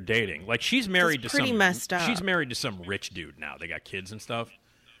on who you're dating. Like, she's married to pretty messed up. She's married to some rich dude now. They got kids and stuff.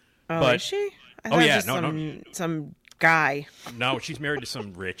 Oh, is she? I thought it was some guy. No, she's married to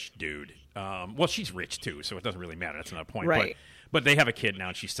some rich dude. Well, she's rich too, so it doesn't really matter. That's not the point. Right. But they have a kid now,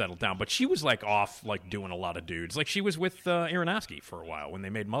 and she's settled down. But she was like off, like doing a lot of dudes. Like she was with Aronofsky for a while when they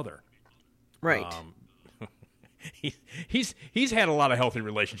made Mother. Right. He's had a lot of healthy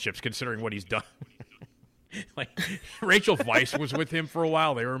relationships considering what he's done. Like Rachel Weisz was with him for a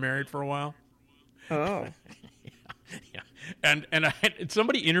while. They were married for a while. Oh. Yeah. And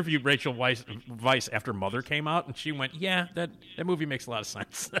somebody interviewed Rachel Weisz after Mother came out, and she went, "Yeah, that movie makes a lot of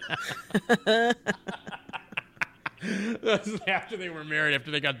sense." That's after they were married,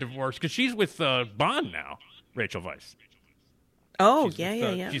 after they got divorced, because she's with Bond now, Rachel Weisz. Oh, She's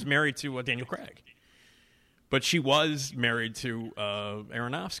yeah. She's married to Daniel Craig, but she was married to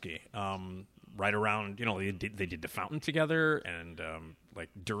Aronofsky. Right around, they did The Fountain together, and like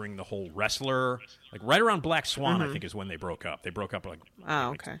during the whole Wrestler, like right around Black Swan, I think is when they broke up. They broke up like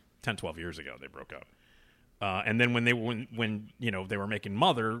 10, 12 years ago. They broke up, and then when they were making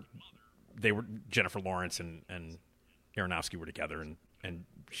Mother, Jennifer Lawrence and Aronofsky were together, and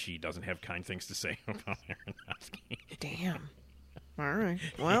she doesn't have kind things to say about Aronofsky. Damn. All right.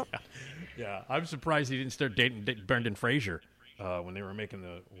 Well. Yeah. I'm surprised he didn't start dating Brendan Fraser. When they were making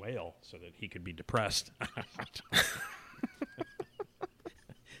The Whale, so that he could be depressed.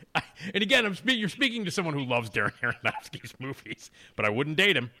 And again, you're speaking to someone who loves Darren Aronofsky's movies, but I wouldn't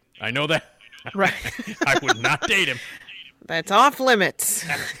date him. I know that. Right. I would not date him. That's off limits.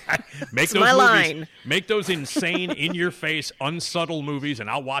 Make those line. Make those insane, in-your-face, unsubtle movies, and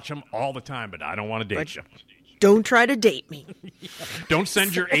I'll watch them all the time, but I don't want to date you. Don't try to date me. Don't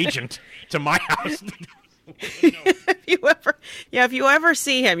send your agent to my house. If you ever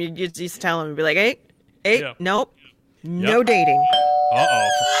see him, you just tell him and be like, hey, nope, no dating. Uh-oh.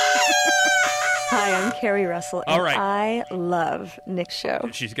 Hi, I'm Carrie Russell, and All right. I love Nick's show.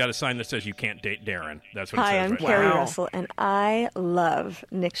 She's got a sign that says you can't date Darren. That's what it Hi, says I'm right Carrie now. Russell, and I love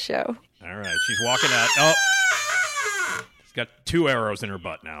Nick's show. All right, she's walking out. Oh, she's got 2 arrows in her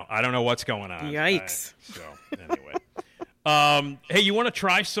butt now. I don't know what's going on. Yikes. So anyway, hey, you want to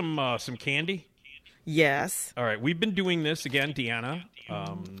try some candy? Yes. All right, we've been doing this again, Deanna,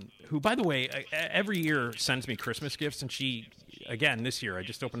 who, by the way, every year sends me Christmas gifts, and she, again, this year, I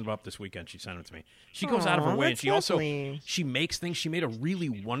just opened them up this weekend, she sent them to me. She goes out of her way, and she lovely. she makes things. She made a really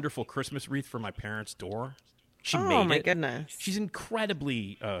wonderful Christmas wreath for my parents' door. She made Oh, my it. goodness. She's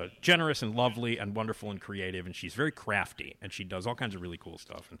incredibly generous and lovely and wonderful and creative, and she's very crafty, and she does all kinds of really cool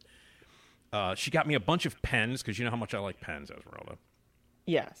stuff. And she got me a bunch of pens, because you know how much I like pens, Esmeralda.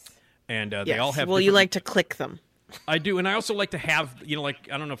 Yes. And they Yes. all have Well, you different- like to click them. I do, and I also like to have, like,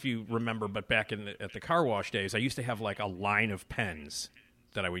 I don't know if you remember, but back at the car wash days, I used to have, like, a line of pens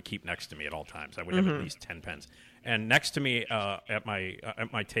that I would keep next to me at all times. I would have at least 10 pens. And next to me at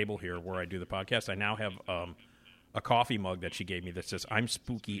my table here where I do the podcast, I now have a coffee mug that she gave me that says, "I'm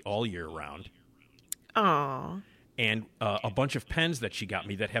spooky all year round." Aww. And a bunch of pens that she got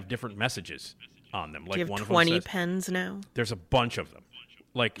me that have different messages on them. Like Do you have one 20 of them says, pens now? There's a bunch of them.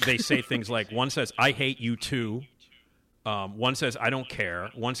 Like, they say things like, one says, "I hate you too." One says, "I don't care."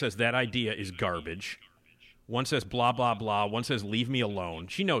 One says, "That idea is garbage." One says, "Blah, blah, blah." One says, "Leave me alone."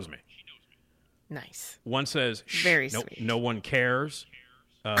 She knows me. Nice. One says, "Shh, Very no, sweet. no one cares."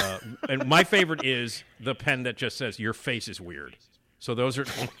 And my favorite is the pen that just says, "Your face is weird." So those are...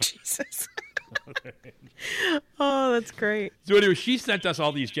 Jesus. Oh, that's great. So anyway, she sent us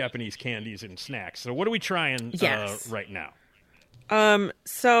all these Japanese candies and snacks. So what are we trying Yes. right now?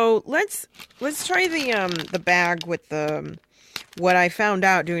 So let's try the bag with the what I found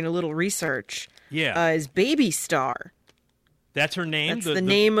out doing a little research. Yeah. Is Baby Star. That's her name? That's the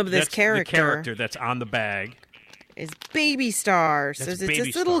name of this that's character. The character that's on the bag. Is Baby Star. So That's it's Baby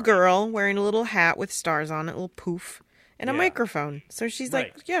this little Star. girl wearing a little hat with stars on it, a little poof, and a Yeah. microphone. So she's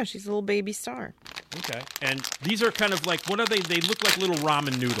Right. like, yeah, she's a little baby star. Okay. And these are kind of like, what are they? They look like little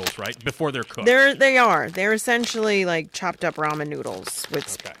ramen noodles, right? Before they're cooked. They're essentially like chopped up ramen noodles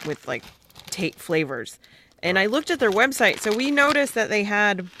with like flavors. And I looked at their website, so we noticed that they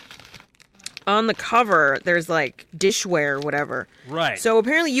had on the cover there's like dishware, whatever. Right. So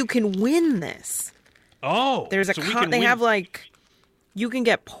apparently you can win this. Oh. There's a so we can they win. have like you can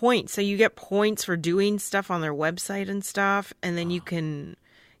get points. So you get points for doing stuff on their website and stuff, and then you can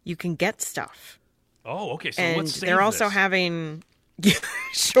get stuff. Oh, okay. So And let's save they're also this. having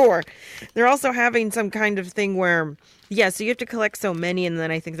sure. They're also having some kind of thing where so you have to collect so many, and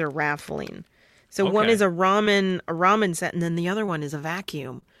then I think they're raffling. So one Okay. is a ramen set, and then the other one is a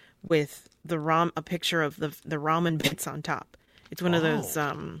vacuum with a picture of the ramen bits on top. It's one of those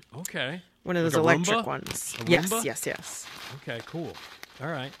Okay. one of Like those a electric Roomba? ones. A Yes, Roomba? yes. Okay, cool. All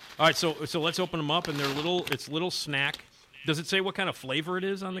right. So let's open them up, and they're little snack. Does it say what kind of flavor it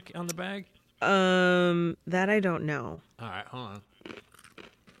is on the bag? That I don't know. All right, hold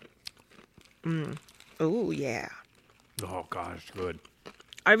on. Oh yeah. Oh god, it's good.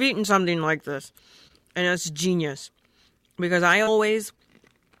 I've eaten something like this, and it's genius. Because I always,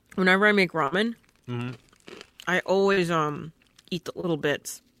 whenever I make ramen, I always eat the little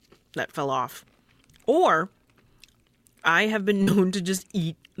bits that fell off. Or I have been known to just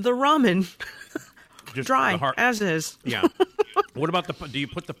eat the ramen Just dry, the heart- as is. Yeah. What about do you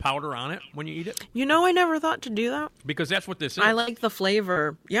put the powder on it when you eat it? You know, I never thought to do that. Because that's what this is. I like the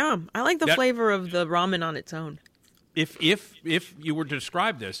flavor. Yeah, I like the That- flavor of the ramen on its own. If you were to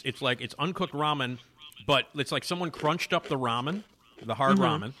describe this, it's like it's uncooked ramen, but it's like someone crunched up the ramen, the hard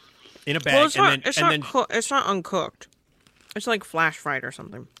ramen, in a bag, Well, it's and then it's not uncooked. It's like flash fried or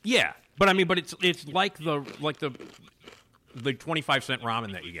something. yeah. But I mean, it's like the 25-cent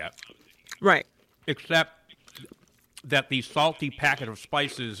ramen that you get, Right. except that the salty packet of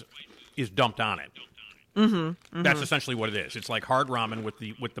spices is dumped on it. Mm-hmm. That's essentially what it is. It's like hard ramen with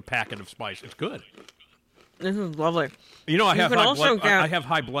the packet of spice. It's good. This is lovely. You know, I You have can also get- I have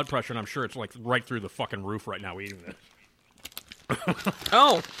high blood pressure, and I'm sure it's like right through the fucking roof right now eating this.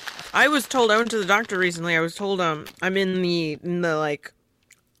 Oh, I was told, I went to the doctor recently. I was told I'm in the like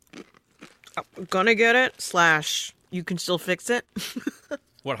gonna get it / you can still fix it.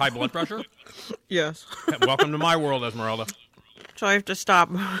 What, high blood pressure? Yes. Welcome to my world, Esmeralda. So I have to stop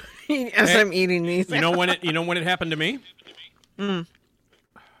as I'm eating these. You know when it happened to me?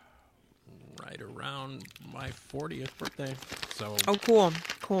 Right around my 40th birthday. So Oh, cool.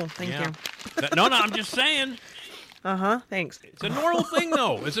 Thank yeah. you. No, I'm just saying. Thanks. It's a normal thing,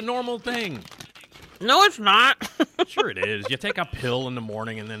 though. It's a normal thing. No, it's not. Sure it is. You take a pill in the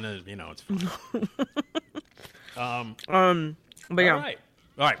morning and then, it's fine. But yeah. All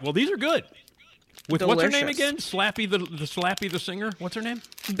right. Well, these are good. With Delicious. What's her name again? Slappy the Slappy the singer? What's her name?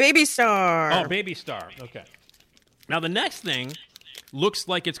 Baby Star. Oh, Baby Star. Okay. Now, the next thing looks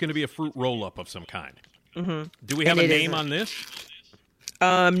like it's going to be a fruit roll-up of some kind. Mm-hmm. Do we have a name on this?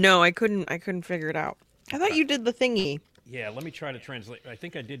 No, I couldn't figure it out. I thought you did the thingy. Yeah, let me try to translate. I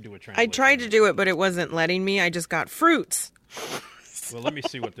think I did do a translation. I tried to do it, but it wasn't letting me. I just got fruits. Well, let me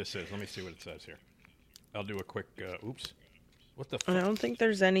see what this is. Let me see what it says here. I'll do a quick, oops. What the fuck? I don't think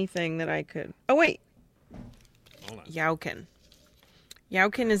there's anything that I could... Oh, wait. Hold on. Yaukin.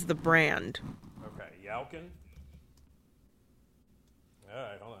 Yaukin is the brand. Okay, Yaukin. All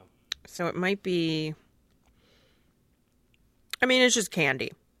right, hold on. So it might be... I mean, it's just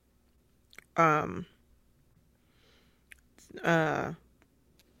candy. Upon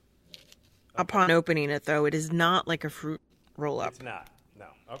opening it, though, it is not like a fruit roll-up. It's not. No.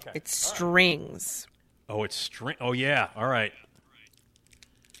 Okay. It's strings. Oh, it's string. Oh, yeah. All right.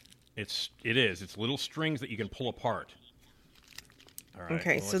 It is. It's little strings that you can pull apart. All right.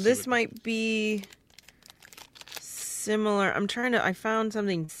 Okay, well, so this might be similar. I found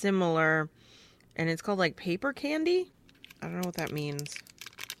something similar, and it's called like paper candy. I don't know what that means.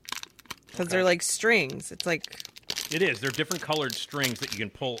 Because they're like strings. It's like... It is. They're different colored strings that you can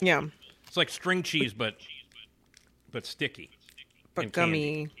pull. Yeah. It's like string cheese, but sticky. But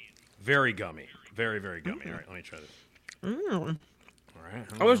gummy. Candy. Very gummy. Very, very gummy. All right, let me try this. All right.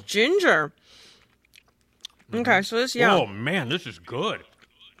 Oh, it's ginger. Okay, so this, yeah. Oh, man, this is good.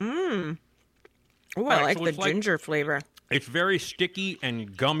 Oh, I like the ginger flavor. It's very sticky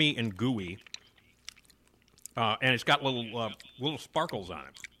and gummy and gooey. And it's got little sparkles on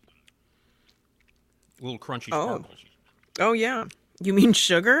it. Little crunchy sparkles. Oh, yeah. You mean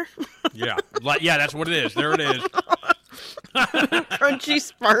sugar? Yeah. Yeah, that's what it is. There it is. Crunchy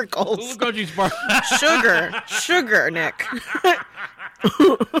sparkles. Little crunchy sparkles. Sugar, Nick.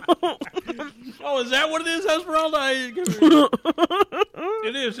 Oh, is that what it is, Esmeralda?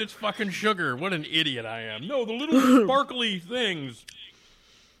 It is. It's fucking sugar. What an idiot I am. No, the little sparkly things.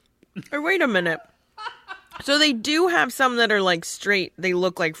 Or wait a minute. So they do have some that are like straight. They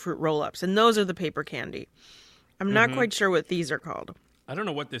look like fruit roll-ups, and those are the paper candy. I'm not quite sure what these are called. I don't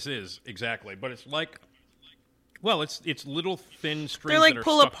know what this is exactly, but it's like, well, it's little thin strings. They're like that are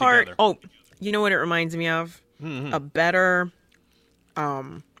pull stuck apart. Together. Oh, you know what it reminds me of? A better,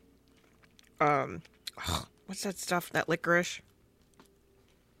 what's that stuff? That licorice?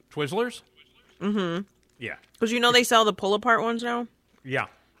 Twizzlers? Mm-hmm. Yeah. Because they sell the pull apart ones now. Yeah.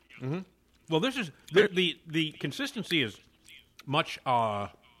 Mm-hmm. Well, this is the consistency is much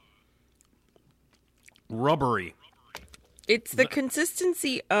rubbery. It's the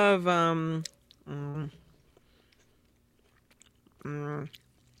consistency of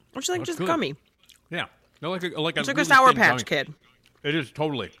which like just good. Gummy. Yeah, like it's a like really a Sour thin Patch gummy. Kid. It is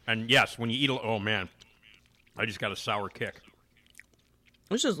totally, and yes, when you eat oh man, I just got a sour kick.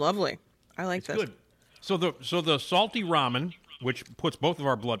 This is lovely. I like this. Good. So the salty ramen, which puts both of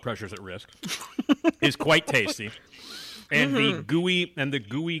our blood pressures at risk, is quite tasty, and the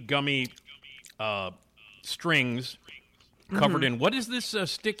gooey gummy strings covered in what is this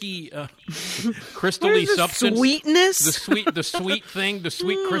sticky crystally substance? Sweetness. The sweet thing, the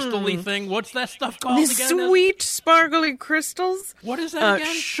sweet crystally thing. What's that stuff called The again? sweet sparkly crystals. What is that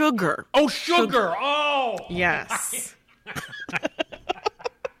again? Sugar. Oh, sugar. Oh, yes.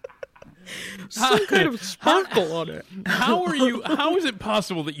 Some kind of sparkle on it. How is it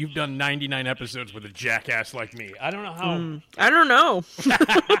possible that you've done 99 episodes with a jackass like me? I don't know how. I don't know.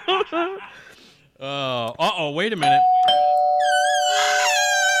 Wait a minute.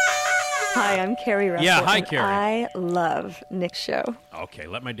 Hi, I'm Carrie Russell. Yeah, hi, and Carrie. I love Nick's show. Okay,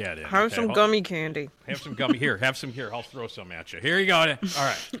 let my dad in. Have some gummy candy. Have some gummy. Here, have some here. I'll throw some at you. Here you go. All right.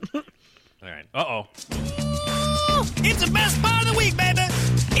 All right. Uh-oh. It's the best part of the week, baby.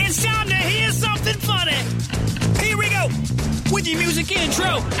 It's time to hear something funny. Here we go with your music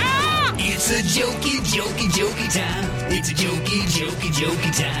intro. Ah! It's a jokey time. It's a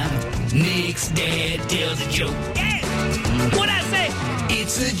jokey time. Nick's dad tells a joke. Yeah! What'd I say?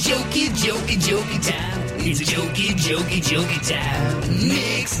 It's a jokey time. It's a jokey time.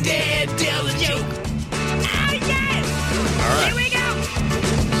 Nick's dad tells a joke. Oh, yeah! All right. Here we go!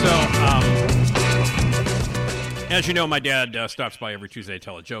 So, as you know, my dad stops by every Tuesday to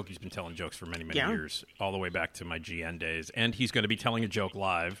tell a joke. He's been telling jokes for many, many years, all the way back to my GN days. And he's going to be telling a joke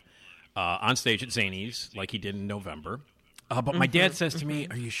live on stage at Zany's, like he did in November. But my dad says to me,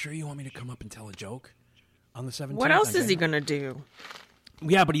 "Are you sure you want me to come up and tell a joke on the 17th?" What else is he going to do?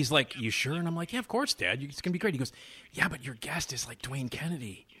 yeah, but he's like, you sure? And I'm like, yeah, of course, Dad. It's going to be great. He goes, yeah, but your guest is like Dwayne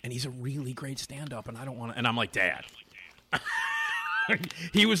Kennedy, and he's a really great stand-up, and I don't want to. And I'm like, Dad.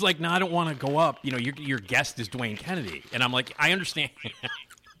 He was like, no, I don't want to go up. You know, your guest is Dwayne Kennedy. And I'm like, I understand.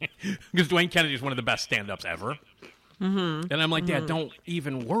 Because Dwayne Kennedy is one of the best stand-ups ever. Mm-hmm. And I'm like, Dad, don't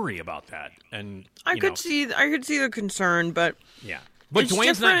even worry about that. And I could see the concern, but yeah. But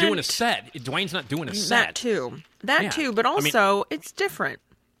Dwayne's not doing a set. Dwayne's not doing a set. That too. But also, it's different.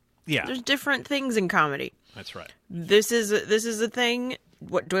 Yeah. There's different things in comedy. That's right. This is a thing.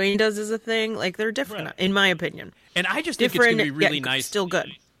 What Dwayne does is a thing. Like, they're different, in my opinion. And I just think it's going to be really nice. Still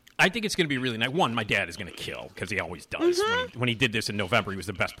good. I think it's going to be really nice. One, my dad is going to kill, because he always does. Mm-hmm. When he did this in November, he was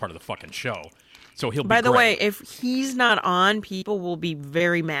the best part of the fucking show. So he'll be By the great. way, if he's not on, people will be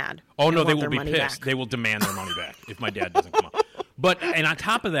very mad. Oh, no, they will be pissed. Back. They will demand their money back if my dad doesn't come on. And on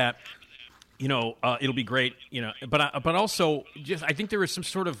top of that, you know, it'll be great, you know, but also just I think there is some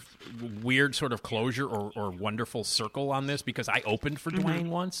sort of weird sort of closure or wonderful circle on this, because I opened for Dwayne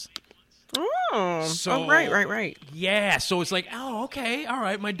once. Oh, right. Yeah, so it's like, oh, okay, all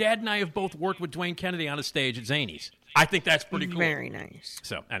right. My dad and I have both worked with Dwayne Kennedy on a stage at Zany's. I think that's pretty cool. Very nice.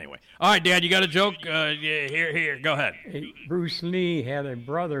 So anyway, all right, Dad, you got a joke? Yeah, here, go ahead. Bruce Lee had a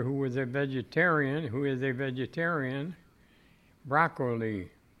brother who is a vegetarian. Broccoli.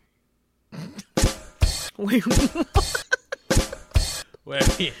 Wait,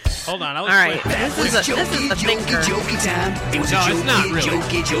 hold on. All right, this is a thinker. Jokey time. It was it's not really.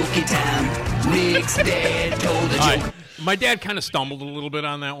 Jokey time. Nick's dad told a joke. Right. My dad kind of stumbled a little bit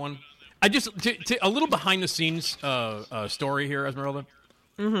on that one. I just a little behind the scenes story here, Esmeralda.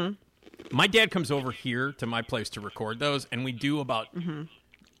 Mm-hmm. My dad comes over here to my place to record those, and we do about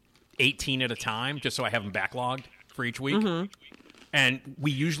 18 at a time, just so I have them backlogged for each week. Mm-hmm. And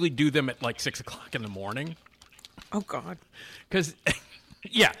we usually do them at like 6 o'clock in the morning. Oh God! Because.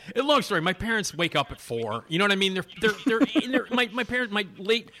 Yeah, long story. My parents wake up at 4. You know what I mean? They're in their, my parents, my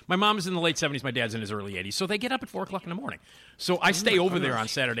mom is in the late 70s, my dad's in his early 80s, so they get up at 4 o'clock in the morning. So I stay over there on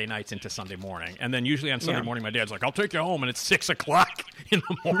Saturday nights into Sunday morning, and then usually on Sunday morning, my dad's like, "I'll take you home," and it's 6 o'clock in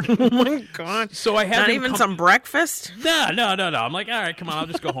the morning. Oh my God! So I have not even some breakfast. No. I'm like, all right, come on, I'll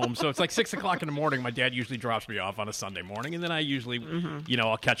just go home. So it's like 6 o'clock in the morning. My dad usually drops me off on a Sunday morning, and then I usually, you know,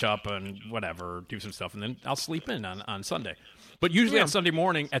 I'll catch up and whatever, do some stuff, and then I'll sleep in on Sunday. But usually on Sunday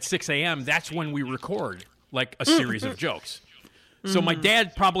morning at 6 a.m., that's when we record, like, a series of jokes. So my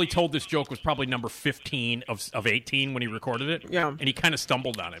dad probably told this joke was probably number 15 of 18 when he recorded it. Yeah. And he kind of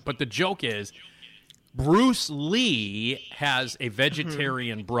stumbled on it. But the joke is, Bruce Lee has a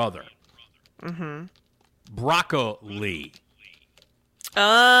vegetarian brother. Mm-hmm. Broccoli.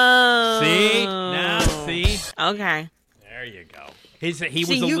 Oh. See? Now, see? Okay. There you go. He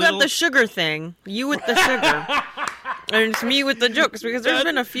got the sugar thing. You with the sugar. And it's me with the jokes, because there's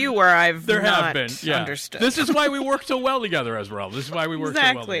been a few where I've understood. This is why we work so well together, Esmeralda. This is why we work so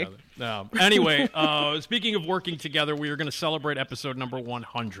well together. Anyway, speaking of working together, we are going to celebrate episode number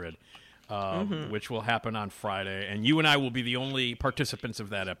 100, which will happen on Friday. And you and I will be the only participants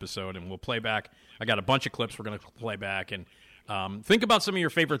of that episode, and we'll play back. I got a bunch of clips we're going to play back, and think about some of your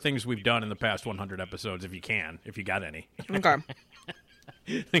favorite things we've done in the past 100 episodes, if you got any. Okay.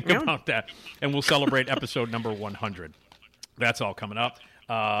 Think about that, and we'll celebrate episode number 100. That's all coming up,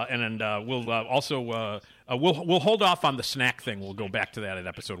 and then we'll also we'll hold off on the snack thing. We'll go back to that at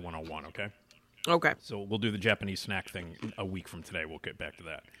episode 101. Okay. Okay. So we'll do the Japanese snack thing a week from today. We'll get back to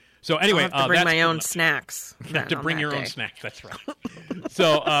that. So anyway, I'll have to bring my own snacks. You have to bring your own snacks. That's right.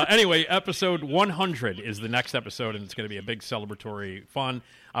 So anyway, episode 100 is the next episode, and it's going to be a big celebratory fun.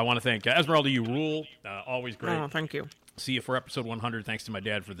 I want to thank Esmeralda. You rule. Always great. Oh, thank you. See you for episode 100. Thanks to my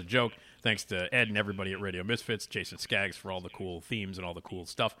dad for the joke. Thanks to Ed and everybody at Radio Misfits, Jason Skaggs for all the cool themes and all the cool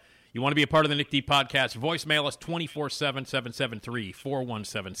stuff. You want to be a part of the Nick D podcast, voicemail us 24/7,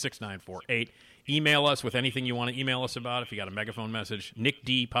 773-417-6948. Email us with anything you want to email us about. If you got a megaphone message,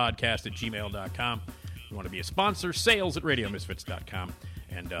 nickdpodcast@gmail.com. You want to be a sponsor, sales at radiomisfits.com.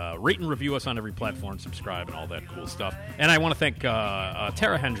 And rate and review us on every platform, subscribe, and all that cool stuff. And I want to thank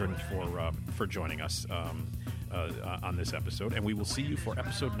Tara Handron for joining us on this episode. And we will see you for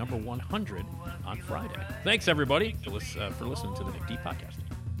episode number 100 on Friday. Thanks, everybody, for listening to the Nick D podcast.